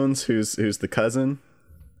Jones who's the cousin?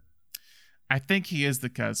 I think he is the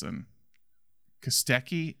cousin.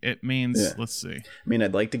 Kostecki, it means, let's see. I mean,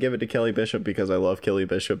 I'd like to give it to Kelly Bishop because I love Kelly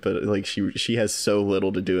Bishop, but like she has so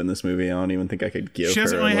little to do in this movie. I don't even think I could give her. She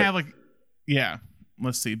doesn't really have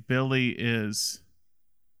let's see. Billy is,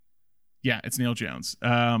 it's Neil Jones.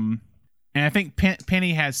 And I think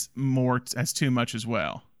Penny has too much as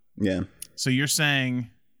well. Yeah. So you're saying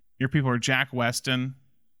your people are Jack Weston.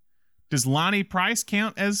 Does Lonnie Price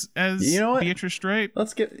count as Beatrice Straight?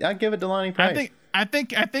 I'd give it to Lonnie Price. I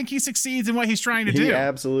think he succeeds in what he's trying to do.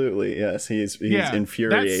 Absolutely, yes. He's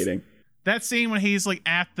infuriating. That scene when he's like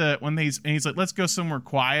he's like, let's go somewhere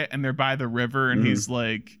quiet, and they're by the river, and he's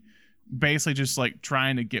like basically just like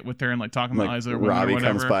trying to get with her and like talking about Liza or Robbie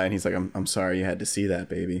comes by and he's like, I'm sorry you had to see that,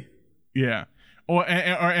 baby. Yeah. Or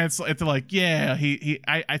it's like, yeah,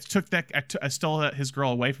 I stole his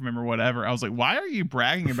girl away from him or whatever. I was like, why are you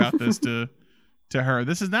bragging about this to her?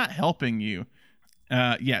 This is not helping you.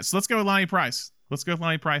 So let's go with Lonnie Price. Let's go with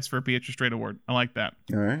Lonnie Price for a Beatrice Straight Award. I like that.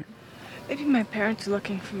 All right. Maybe my parents are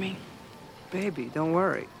looking for me. Baby, don't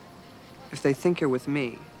worry. If they think you're with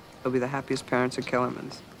me, they'll be the happiest parents at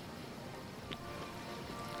Kellerman's.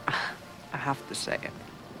 I have to say it.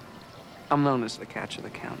 I'm known as the catch of the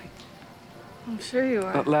county. I'm sure you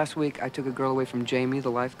are. Last week, I took a girl away from Jamie,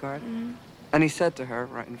 the lifeguard. Mm-hmm. And he said to her,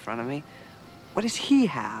 right in front of me, what does he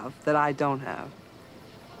have that I don't have?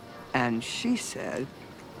 And she said,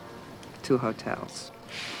 2 hotels.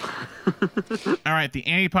 All right, the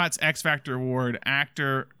Annie Potts X Factor Award,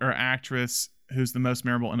 actor or actress who's the most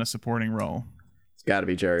memorable in a supporting role. It's got to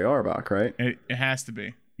be Jerry Orbach, right? It has to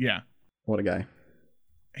be. Yeah. What a guy.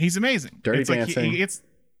 He's amazing. Dirty it's Dancing. Like it's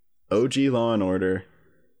OG Law and Order.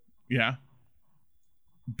 Yeah.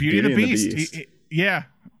 Beauty and the Beast.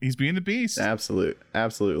 He's Beauty and the Beast. Absolute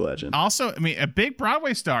legend. Also, I mean, a big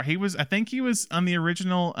Broadway star. I think he was on the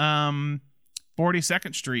original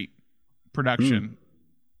 42nd Street production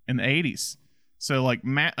in the 80s. So like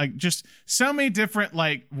just so many different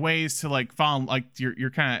like ways to like fall like your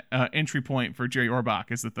kind of entry point for Jerry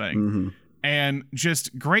Orbach is the thing. Mm-hmm. And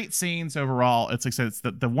just great scenes overall. It's like I said, it's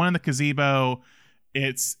the one in the gazebo.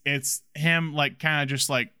 It's him like kind of just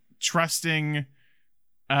like trusting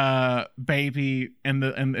baby and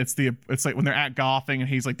it's like when they're at golfing and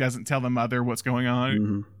he's like doesn't tell the mother what's going on.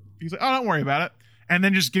 Mm-hmm. He's like, oh, don't worry about it. And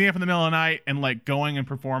then just getting up in the middle of the night and like going and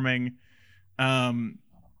performing, helping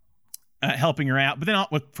her out. But then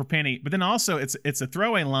for Penny, but then also it's a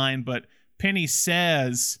throwaway line, but Penny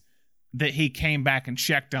says that he came back and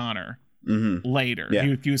checked on her later.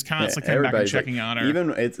 Yeah. He was constantly coming back and checking on her.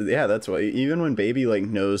 That's why even when baby like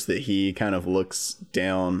knows that he kind of looks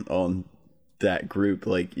down on that group,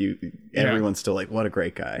 like everyone's still like, what a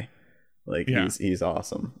great guy. Like he's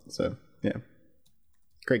awesome. So yeah.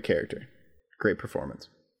 Great character. Great performance.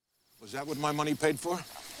 Was that what my money paid for?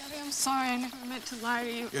 Daddy, I'm sorry. I never meant to lie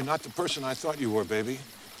to you. You're not the person I thought you were, baby.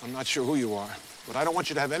 I'm not sure who you are, but I don't want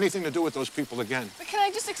you to have anything to do with those people again. But can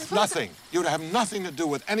I just explain? Nothing. You'd have nothing to do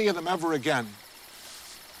with any of them ever again.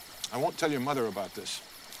 I won't tell your mother about this.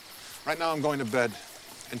 Right now, I'm going to bed.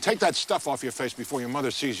 And take that stuff off your face before your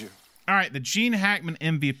mother sees you. All right, the Gene Hackman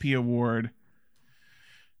MVP Award.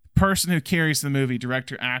 Person who carries the movie,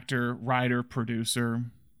 director, actor, writer, producer.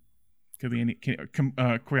 Could be any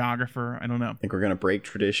choreographer. I don't know. I think we're gonna break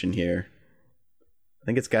tradition here. I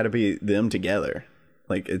think it's got to be them together.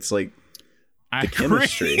 Like it's like the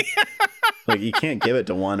chemistry. Like you can't give it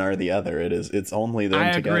to one or the other. It's only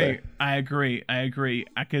them together. I agree.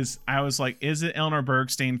 Because I was like, is it Eleanor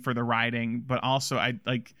Bergstein for the writing? But also, I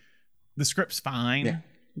like the script's fine. Yeah,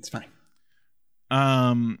 it's fine.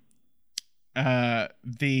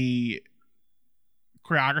 The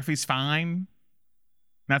choreography's fine.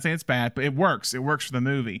 Not saying it's bad, but it works. It works for the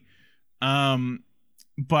movie.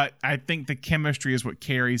 But I think the chemistry is what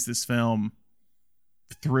carries this film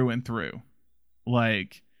through and through.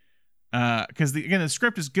 Like, because the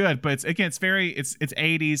script is good, but it's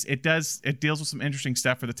 80s. It deals with some interesting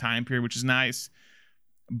stuff for the time period, which is nice.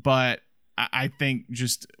 But I think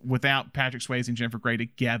just without Patrick Swayze and Jennifer Grey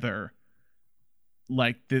together,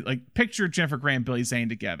 picture Jennifer Grey and Billy Zane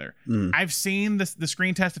together. I've seen the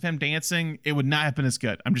screen test of him dancing. It would not have been as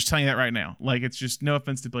good. I'm just telling you that right now. Like, it's just no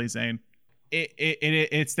offense to Billy Zane.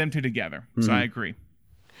 It's them two together. So I agree.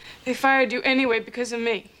 They fired you anyway because of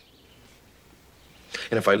me.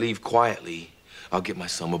 And if I leave quietly, I'll get my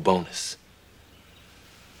summer bonus.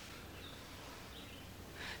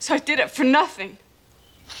 So I did it for nothing.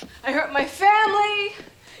 I hurt my family.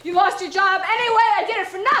 You lost your job anyway. I did it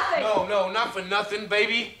for nothing. No, not for nothing,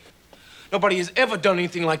 baby. Nobody has ever done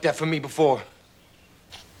anything like that for me before.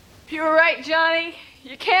 You were right, Johnny.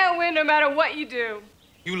 You can't win no matter what you do.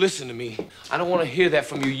 You listen to me. I don't want to hear that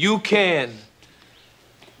from you. You can.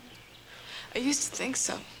 I used to think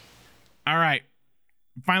so. All right.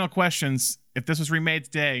 Final questions. If this was remade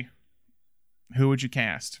today, who would you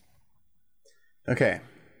cast? Okay.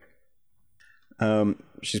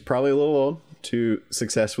 She's probably a little old to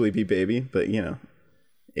successfully be baby, but you know,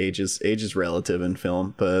 age is relative in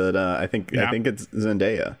film. But I think it's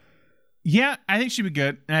Zendaya. Yeah, I think she'd be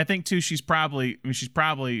good, and I think too she's probably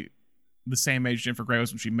the same age Jennifer Grey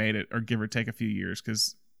was when she made it, or give or take a few years,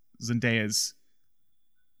 because Zendaya's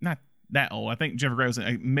not that old. I think Jennifer Grey was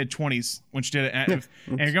in mid-20s when she did it. And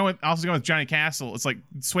you're going with Johnny Castle. It's like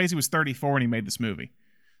Swayze was 34 when he made this movie,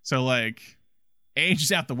 so like age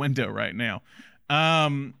is out the window right now.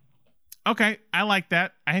 Okay, I like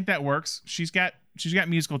that. I think that works. She's got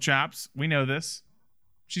musical chops. We know this.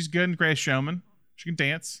 She's good in Greatest Showman. She can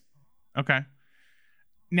dance. Okay.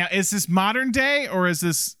 Now, is this modern day or is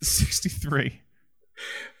this 63?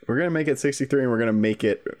 We're gonna make it 63, and we're gonna make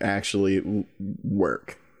it actually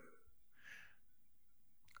work.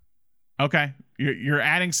 Okay, you're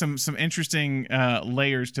adding some interesting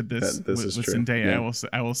layers to this with Zendaya. Yeah.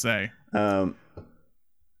 I will say.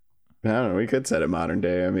 I don't know. We could set it modern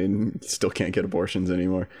day. I mean, still can't get abortions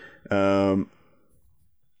anymore. I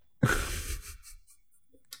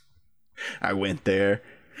went there.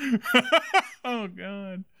 Oh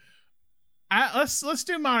God. Let's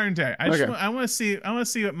do modern day. I want to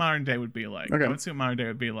see what modern day would be like. Okay. I want to see what modern day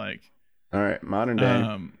would be like. All right, modern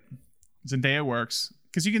day. Zendaya works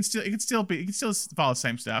because you can still follow the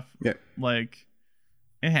same stuff. Yeah, like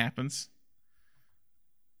it happens.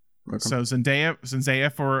 Okay. So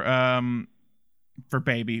Zendaya for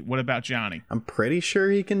Baby. What about Johnny? I'm pretty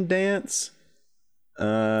sure he can dance.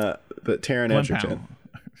 But Taron Egerton.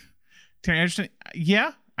 Taron Egerton,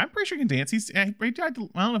 yeah, I'm pretty sure he can dance. I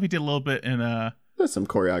don't know if he did a little bit in There's some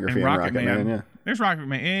choreography in Rocket Man. Yeah, there's Rocket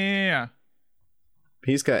Man. Yeah.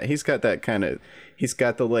 He's got that kind of. He's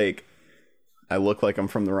got the like. I look like I'm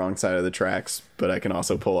from the wrong side of the tracks, but I can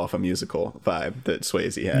also pull off a musical vibe that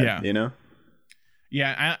Swayze had. Yeah. You know.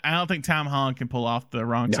 Yeah, I don't think Tom Holland can pull off the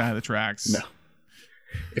wrong side of the tracks. No.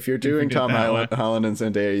 If you're doing Tom Holland and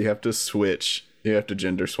Zendaya, you have to switch. You have to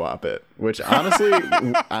gender swap it, which honestly,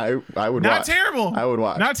 I would Not watch. terrible. I would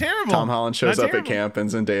watch. Not terrible. Tom Holland shows up at camp and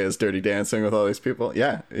Zendaya's Dirty Dancing with all these people.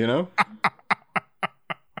 Yeah, you know.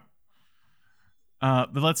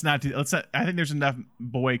 But let's not. I think there's enough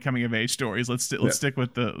boy coming of age stories. Let's stick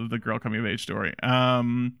with the girl coming of age story.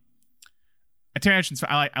 Taron Egerton's.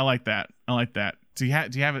 I like that. I like that. Do you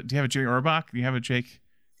have a Jerry Orbach? Do you have a Jake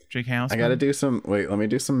House? I got to do some. Wait, let me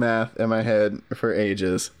do some math in my head for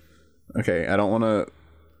ages. Okay, I don't want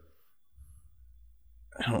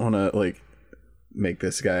to like make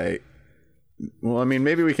this guy. Well, I mean,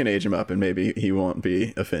 maybe we can age him up and maybe he won't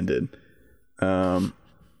be offended. Let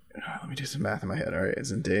me do some math in my head. All right,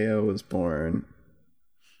 Zendaya was born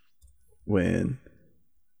when.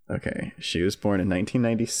 Okay, she was born in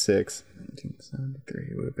 1996.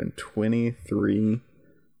 1973 would have been 23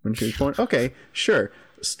 when she was born. Okay, sure.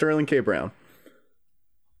 Sterling K. Brown.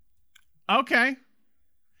 Okay.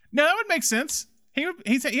 No, that would make sense. He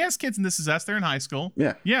has kids in This Is Us. They're in high school.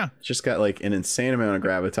 Yeah. Just got like an insane amount of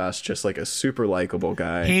gravitas. Just like a super likable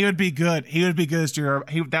guy. He would be good. He would be good as Jerry.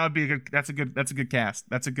 That would be a good. That's a good cast.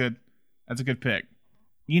 That's a good pick.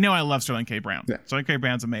 You know I love Sterling K. Brown. Yeah. Sterling K.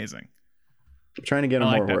 Brown's amazing. I'm trying to get him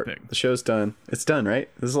more work. Pick. The show's done. It's done, right?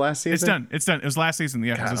 This is the last season? It's done. It was last season.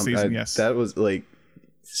 Yeah, it was this season, yes. That was like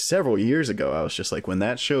several years ago. I was just like, when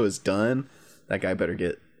that show is done, that guy better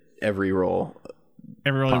get every role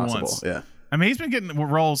possible. He wants. Yeah. I mean, he's been getting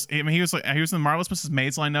roles. I mean, he was in the Marvelous Mrs.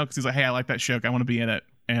 Maisel now because he's like, hey, I like that show. I want to be in it,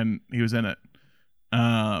 and he was in it.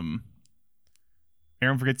 Aaron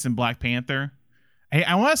forgets in Black Panther. Hey,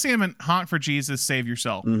 I want to see him in Haunt for Jesus, Save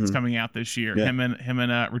Yourself. Mm-hmm. It's coming out this year. Yeah. Him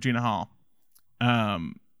and Regina Hall.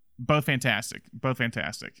 Both fantastic. I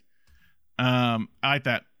like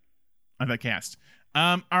that. I like that cast.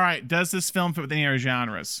 All right. Does this film fit with any other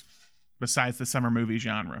genres besides the summer movie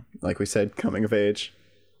genre? Like we said, coming of age.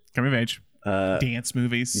 Dance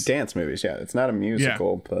movies. Dance movies, yeah. It's not a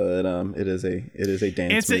musical, but it is a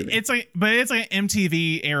dance movie. It's like an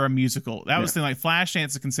MTV era musical. That was the thing. Like Flashdance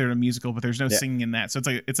is considered a musical, but there's no singing in that. So it's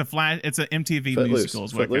an MTV musical.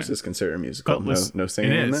 Footloose is considered a musical. Footloose, no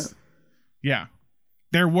singing in that. Yeah,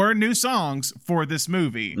 there were new songs for this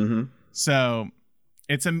movie, so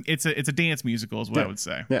it's a dance musical, is what I would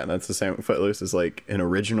say. Yeah, that's the same. Footloose is like an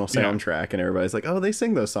original soundtrack, and everybody's like, "Oh, they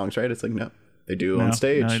sing those songs, right?" It's like, no, they do on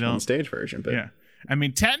stage, on stage version. But yeah, I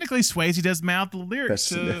mean, technically, Swayze does mouth the lyrics.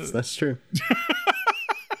 That's true.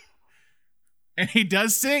 And he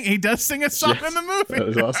does sing. He does sing a song in the movie. That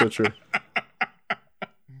is also true.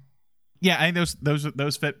 Yeah, I think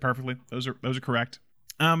those fit perfectly. Those are correct.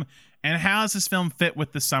 And how does this film fit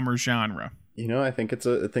with the summer genre? You know, I think it's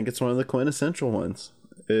one of the quintessential ones.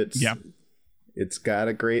 It's got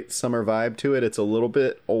a great summer vibe to it. It's a little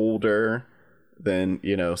bit older than,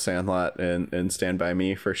 Sandlot and Stand By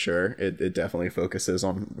Me for sure. It definitely focuses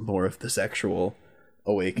on more of the sexual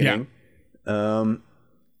awakening. Yeah.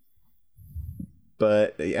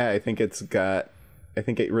 But yeah, I think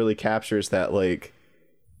it really captures that like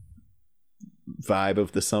vibe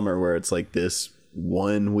of the summer where it's like this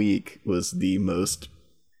 1 week was the most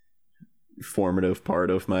formative part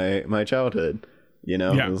of my childhood.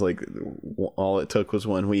 It was like all it took was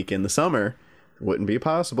 1 week in the summer. It wouldn't be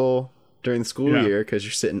possible during the school year because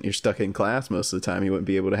you're stuck in class most of the time. You wouldn't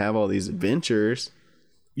be able to have all these adventures.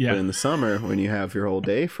 But in the summer, when you have your whole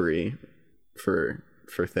day free for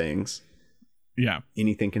things,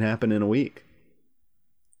 anything can happen in a week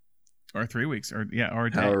or 3 weeks or a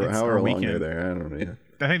day. However long they're there. I don't know. Yeah.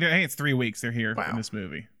 I think it's 3 weeks they're here in this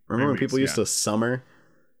movie. Remember when people used to summer?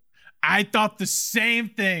 I thought the same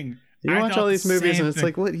thing. You watch all these movies and it's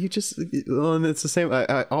like, what? And it's the same.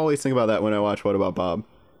 I always think about that when I watch What About Bob?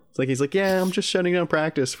 It's like, he's like, yeah, I'm just shutting down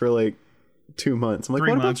practice for like 2 months. I'm like,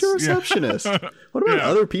 what about your receptionist? What about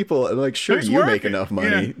other people? And like, sure, you make enough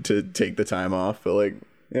money to take the time off, but like,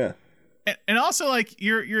 yeah. And also, like,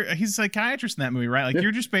 he's a psychiatrist in that movie, right? Like,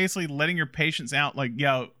 you're just basically letting your patients out, like,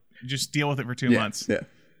 yo, just deal with it for 2 months. Yeah.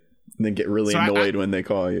 And then get really annoyed when they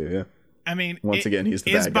call you. Yeah. I mean, once again, he's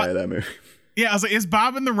the bad guy of that movie. Yeah, I was like, is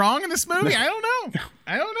Bob in the wrong in this movie? I don't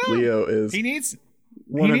know. Leo is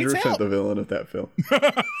 100% the villain of that film.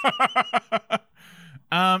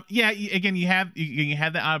 Again, you have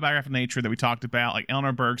the autobiographical nature that we talked about. Like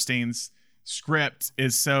Eleanor Bergstein's script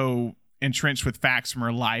is so entrenched with facts from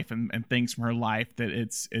her life and things from her life that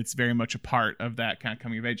it's very much a part of that kind of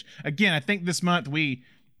coming of age. Again, I think this month we,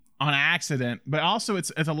 on accident, but also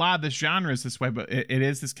it's a lot of this genre is this way, but it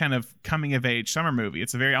is this kind of coming of age summer movie.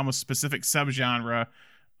 It's a very almost specific subgenre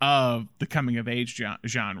of the coming of age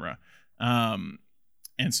genre. And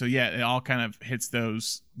so, yeah, it all kind of hits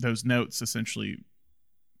those notes essentially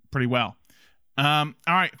pretty well. All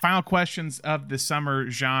right, final questions of the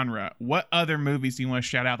summer genre. What other movies do you want to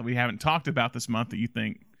shout out that we haven't talked about this month that you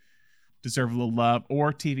think deserve a little love,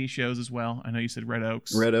 or TV shows as well? I know you said Red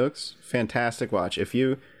Oaks. Red Oaks, fantastic watch. If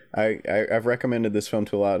you, I've recommended this film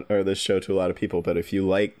this show to a lot of people, but if you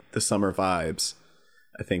like the summer vibes,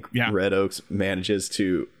 I think Red Oaks manages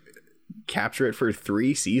to capture it for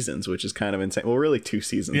 3 seasons, which is kind of insane. Well, really 2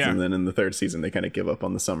 seasons, and then in the 3rd season they kind of give up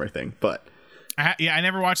on the summer thing. But I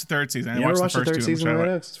never watched the 3rd season. I watched the first 3rd season of Red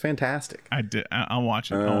Oaks. It's fantastic. I did. I'll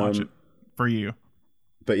watch it. I'll watch it for you.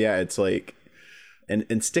 But yeah, it's like,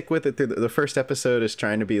 and stick with it through the first episode is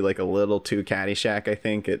trying to be like a little too Caddyshack. I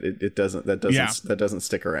think it doesn't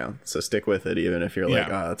stick around. So stick with it, even if you're like,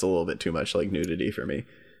 oh, that's a little bit too much like nudity for me.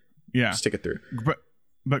 Yeah, stick it through.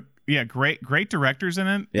 But yeah, great directors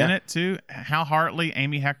in it too. Hal Hartley,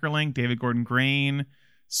 Amy Heckerling, David Gordon Green,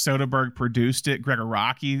 Soderbergh produced it. Gregor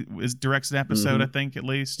Rocky directs an episode, I think, at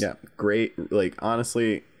least. Yeah, great. Like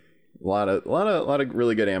honestly, a lot of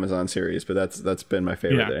really good Amazon series, but that's been my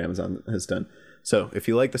favorite that Amazon has done. So if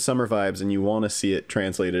you like the summer vibes and you want to see it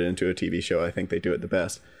translated into a TV show, I think they do it the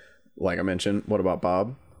best. Like I mentioned, What About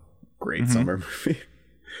Bob? Great summer movie.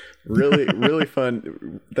 really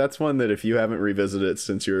fun. That's one that if you haven't revisited it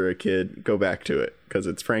since you were a kid, go back to it, because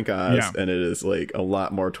it's Frank Oz and it is like a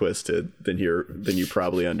lot more twisted than you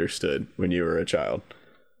probably understood when you were a child.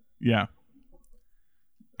 Yeah.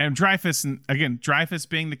 And Dreyfuss, and again, Dreyfuss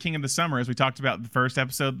being the king of the summer, as we talked about in the first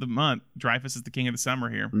episode of the month. Dreyfuss is the king of the summer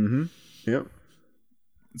here. Mm-hmm. Yep.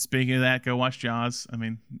 Speaking of that, go watch Jaws. I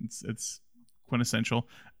mean, it's quintessential.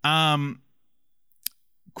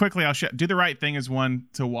 Quickly, I'll Do the Right Thing is one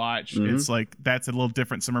to watch. It's like, that's a little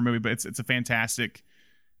different summer movie, but it's a fantastic,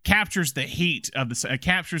 captures the heat of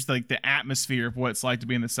captures like the atmosphere of what it's like to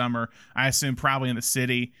be in the summer. I assume probably in the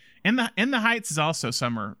city. In the Heights is also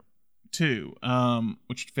summer too,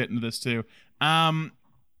 which fit into this too. I'll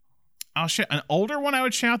shout an older one. I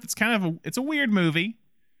would shout that's kind of it's a weird movie,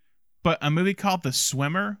 but a movie called The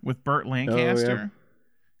Swimmer with Burt Lancaster. Oh, yeah.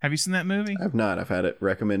 Have you seen that movie? I've not. I've had it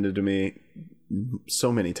recommended to me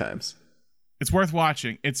so many times. It's worth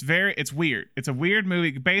watching. It's weird. It's a weird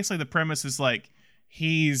movie. Basically, the premise is like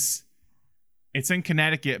it's in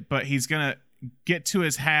Connecticut, but he's gonna get to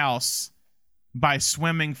his house by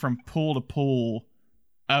swimming from pool to pool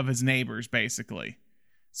of his neighbors, basically.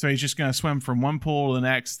 So he's just gonna swim from one pool to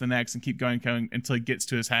the next, and keep going until he gets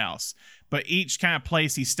to his house. But each kind of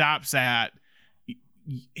place he stops at,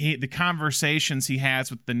 the conversations he has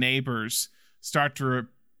with the neighbors start to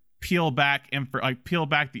peel back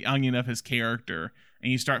the onion of his character,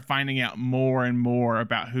 and you start finding out more and more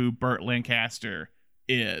about who Burt Lancaster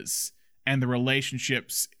is and the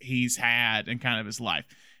relationships he's had and kind of his life.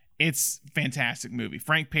 It's a fantastic movie.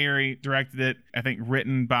 Frank Perry directed it, I think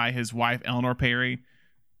written by his wife Eleanor Perry.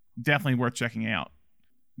 Definitely worth checking out.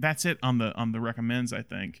 That's it on the recommends, I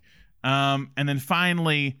think. And then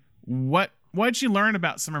finally, what did you learn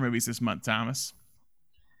about summer movies this month, Thomas?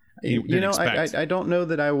 I don't know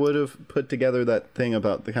that I would have put together that thing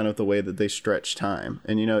about the kind of the way that they stretch time.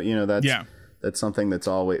 And that's something that's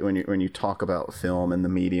always when you talk about film and the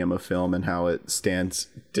medium of film and how it stands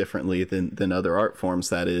differently than other art forms,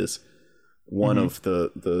 that is one of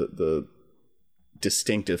the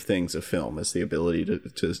distinctive things of film, is the ability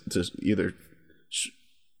to either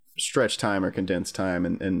stretch time or condense time,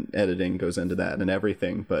 and editing goes into that and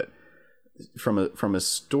everything. But from a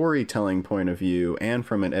storytelling point of view and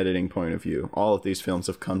from an editing point of view, all of these films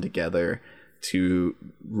have come together to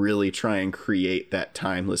really try and create that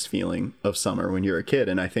timeless feeling of summer when you're a kid.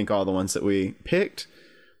 And I think all the ones that we picked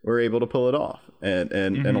were able to pull it off. And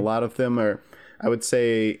a lot of them are, I would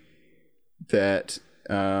say that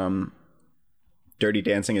Dirty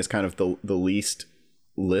Dancing is kind of the least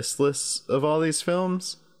listless of all these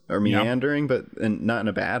films, or meandering, and not in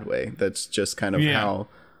a bad way. That's just kind of how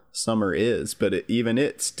summer is. But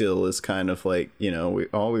it still is kind of like,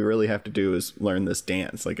 all we really have to do is learn this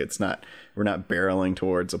dance. Like, we're not barreling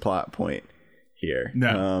towards a plot point here.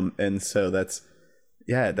 No. And so that's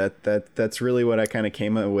really what I kind of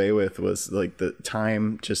came away with, was like the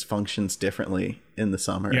time just functions differently in the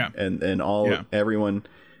summer. Yeah. And everyone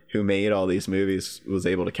who made all these movies was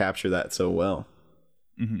able to capture that so well.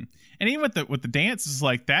 Mm-hmm. And even with the dance, is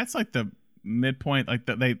like, that's like the midpoint, like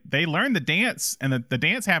they learn the dance, and the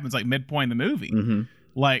dance happens like midpoint in the movie. Mm-hmm.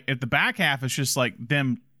 Like at the back half, it's just like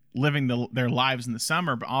them living their lives in the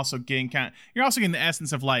summer, but also you're also getting the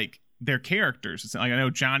essence of like their characters. It's like, I know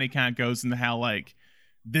Johnny kind of goes into how like,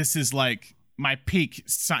 this is like my peak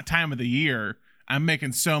time of the year. I'm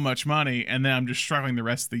making so much money, and then I'm just struggling the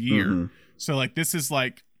rest of the year. Mm-hmm. So like, this is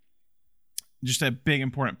like just a big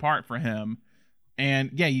important part for him.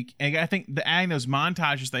 And yeah, I think adding those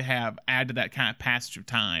montages they have add to that kind of passage of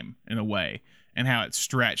time in a way, and how it's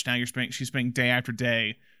stretched. Now she's spending day after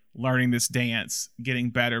day learning this dance,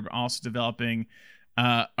 getting better, but also developing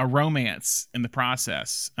a romance in the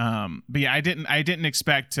process. But yeah, I didn't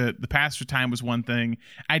expect the passage of time was one thing.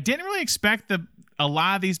 I didn't really expect a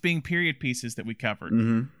lot of these being period pieces that we covered.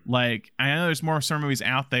 Mm-hmm. Like, I know there's more summer movies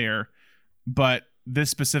out there, but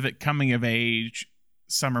this specific coming of age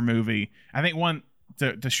summer movie, I think one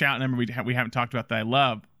to shout number we haven't talked about that I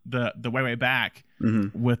love, the Way Back,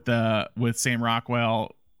 mm-hmm. with Sam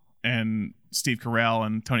Rockwell and Steve Carell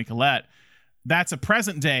and Toni Collette. That's a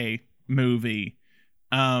present day movie,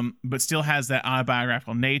 but still has that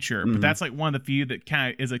autobiographical nature. Mm-hmm. But that's like one of the few that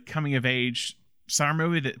kind of is a coming of age summer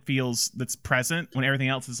movie that's present when everything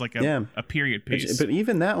else is like a period piece. But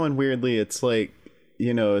even that one, weirdly, it's like,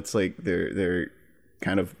 it's like they're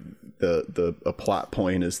kind of a plot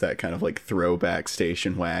point is that kind of like throwback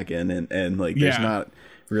station wagon, and like there's not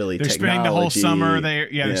really they're technology. Spending the whole summer there.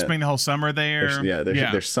 They're spending the whole summer there.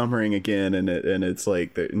 They're summering again, and it's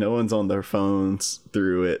like no one's on their phones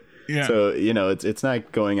through it. Yeah. So it's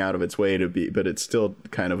not going out of its way to be, but it still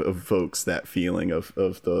kind of evokes that feeling of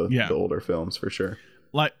the older films for sure.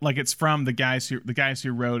 Like it's from the guys who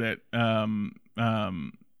wrote it.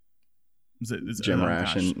 Jim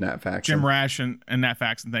Rash and Nat Faxon. Jim Rash and Nat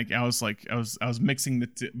Faxon. Thank you. I was mixing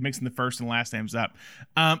the first and last names up.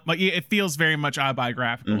 Like it feels very much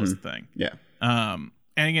autobiographical, mm-hmm. is the thing. Yeah. And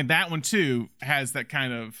again, that one too has that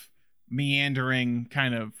kind of meandering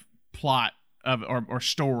kind of plot of or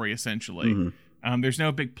story essentially. Mm-hmm. There's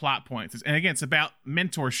no big plot points, and again, it's about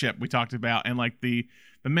mentorship we talked about, and like the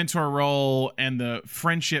mentor role and the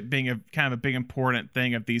friendship being a kind of a big important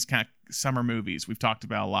thing of these kind of summer movies we've talked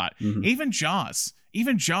about a lot. Mm-hmm. Even Jaws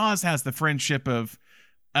has the friendship of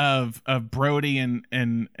Brody and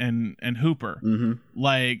Hooper. Mm-hmm.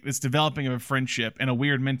 Like it's developing of a friendship and a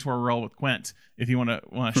weird mentor role with Quint, if you want to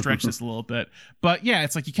stretch this a little bit. But yeah,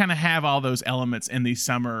 it's like you kind of have all those elements in these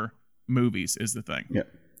summer movies is the thing. Yeah.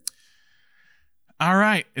 All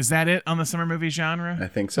right, is that it on the summer movie genre? I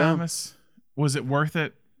think so. Thomas? Was it worth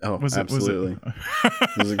it? Oh, absolutely.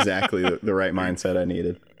 It was exactly the right mindset I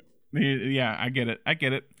needed. Yeah, I get it.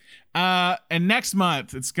 And next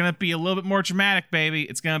month, it's going to be a little bit more dramatic, baby.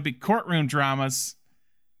 It's going to be courtroom dramas.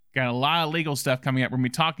 Got a lot of legal stuff coming up. We're going to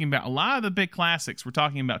be talking about a lot of the big classics. We're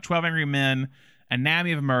talking about 12 Angry Men,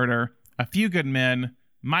 Anatomy of a Murder, A Few Good Men,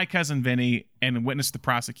 My Cousin Vinny, and Witness to the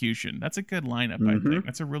Prosecution. That's a good lineup, mm-hmm. I think.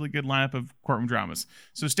 That's a really good lineup of courtroom dramas.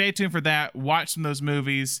 So stay tuned for that. Watch some of those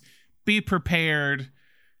movies. Be prepared.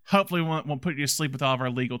 Hopefully we won't put you to sleep with all of our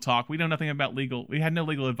legal talk. We know nothing about legal. We had no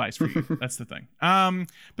legal advice for you. That's the thing. But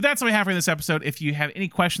that's what we have for this episode. If you have any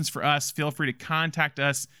questions for us, feel free to contact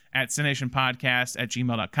us at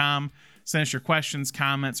cinenationpodcast@gmail.com. Send us your questions,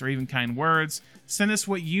 comments, or even kind words. Send us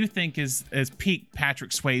what you think is peak Patrick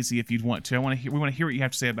Swayze if you'd want to. We want to hear what you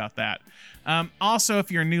have to say about that. Also,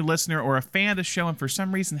 if you're a new listener or a fan of the show and for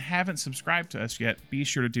some reason haven't subscribed to us yet, be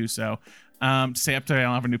sure to do so. To stay up to date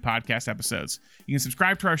on all of our new podcast episodes. You can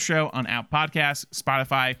subscribe to our show on Apple Podcasts,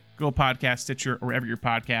 Spotify, Google Podcasts, Stitcher, or wherever your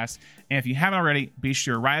podcast. And if you haven't already, be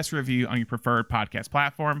sure to write us a review on your preferred podcast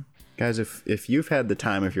platform. Guys, if you've had the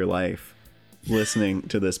time of your life listening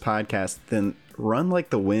to this podcast, then run like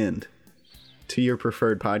the wind to your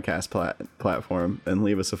preferred podcast platform and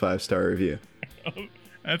leave us a 5-star review.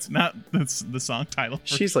 That's the song title.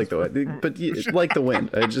 She's like the wind, but like the wind.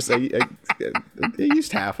 I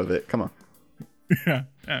used half of it. Come on. Yeah.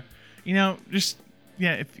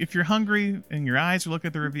 If you're hungry and your eyes are looking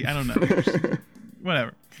at the review, I don't know.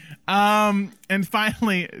 Whatever. And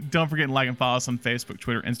finally, don't forget to like and follow us on Facebook,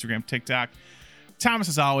 Twitter, Instagram, TikTok. Thomas,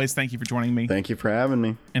 as always, thank you for joining me. Thank you for having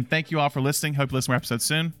me. And thank you all for listening. Hope you listen to more episodes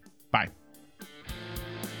soon. Bye.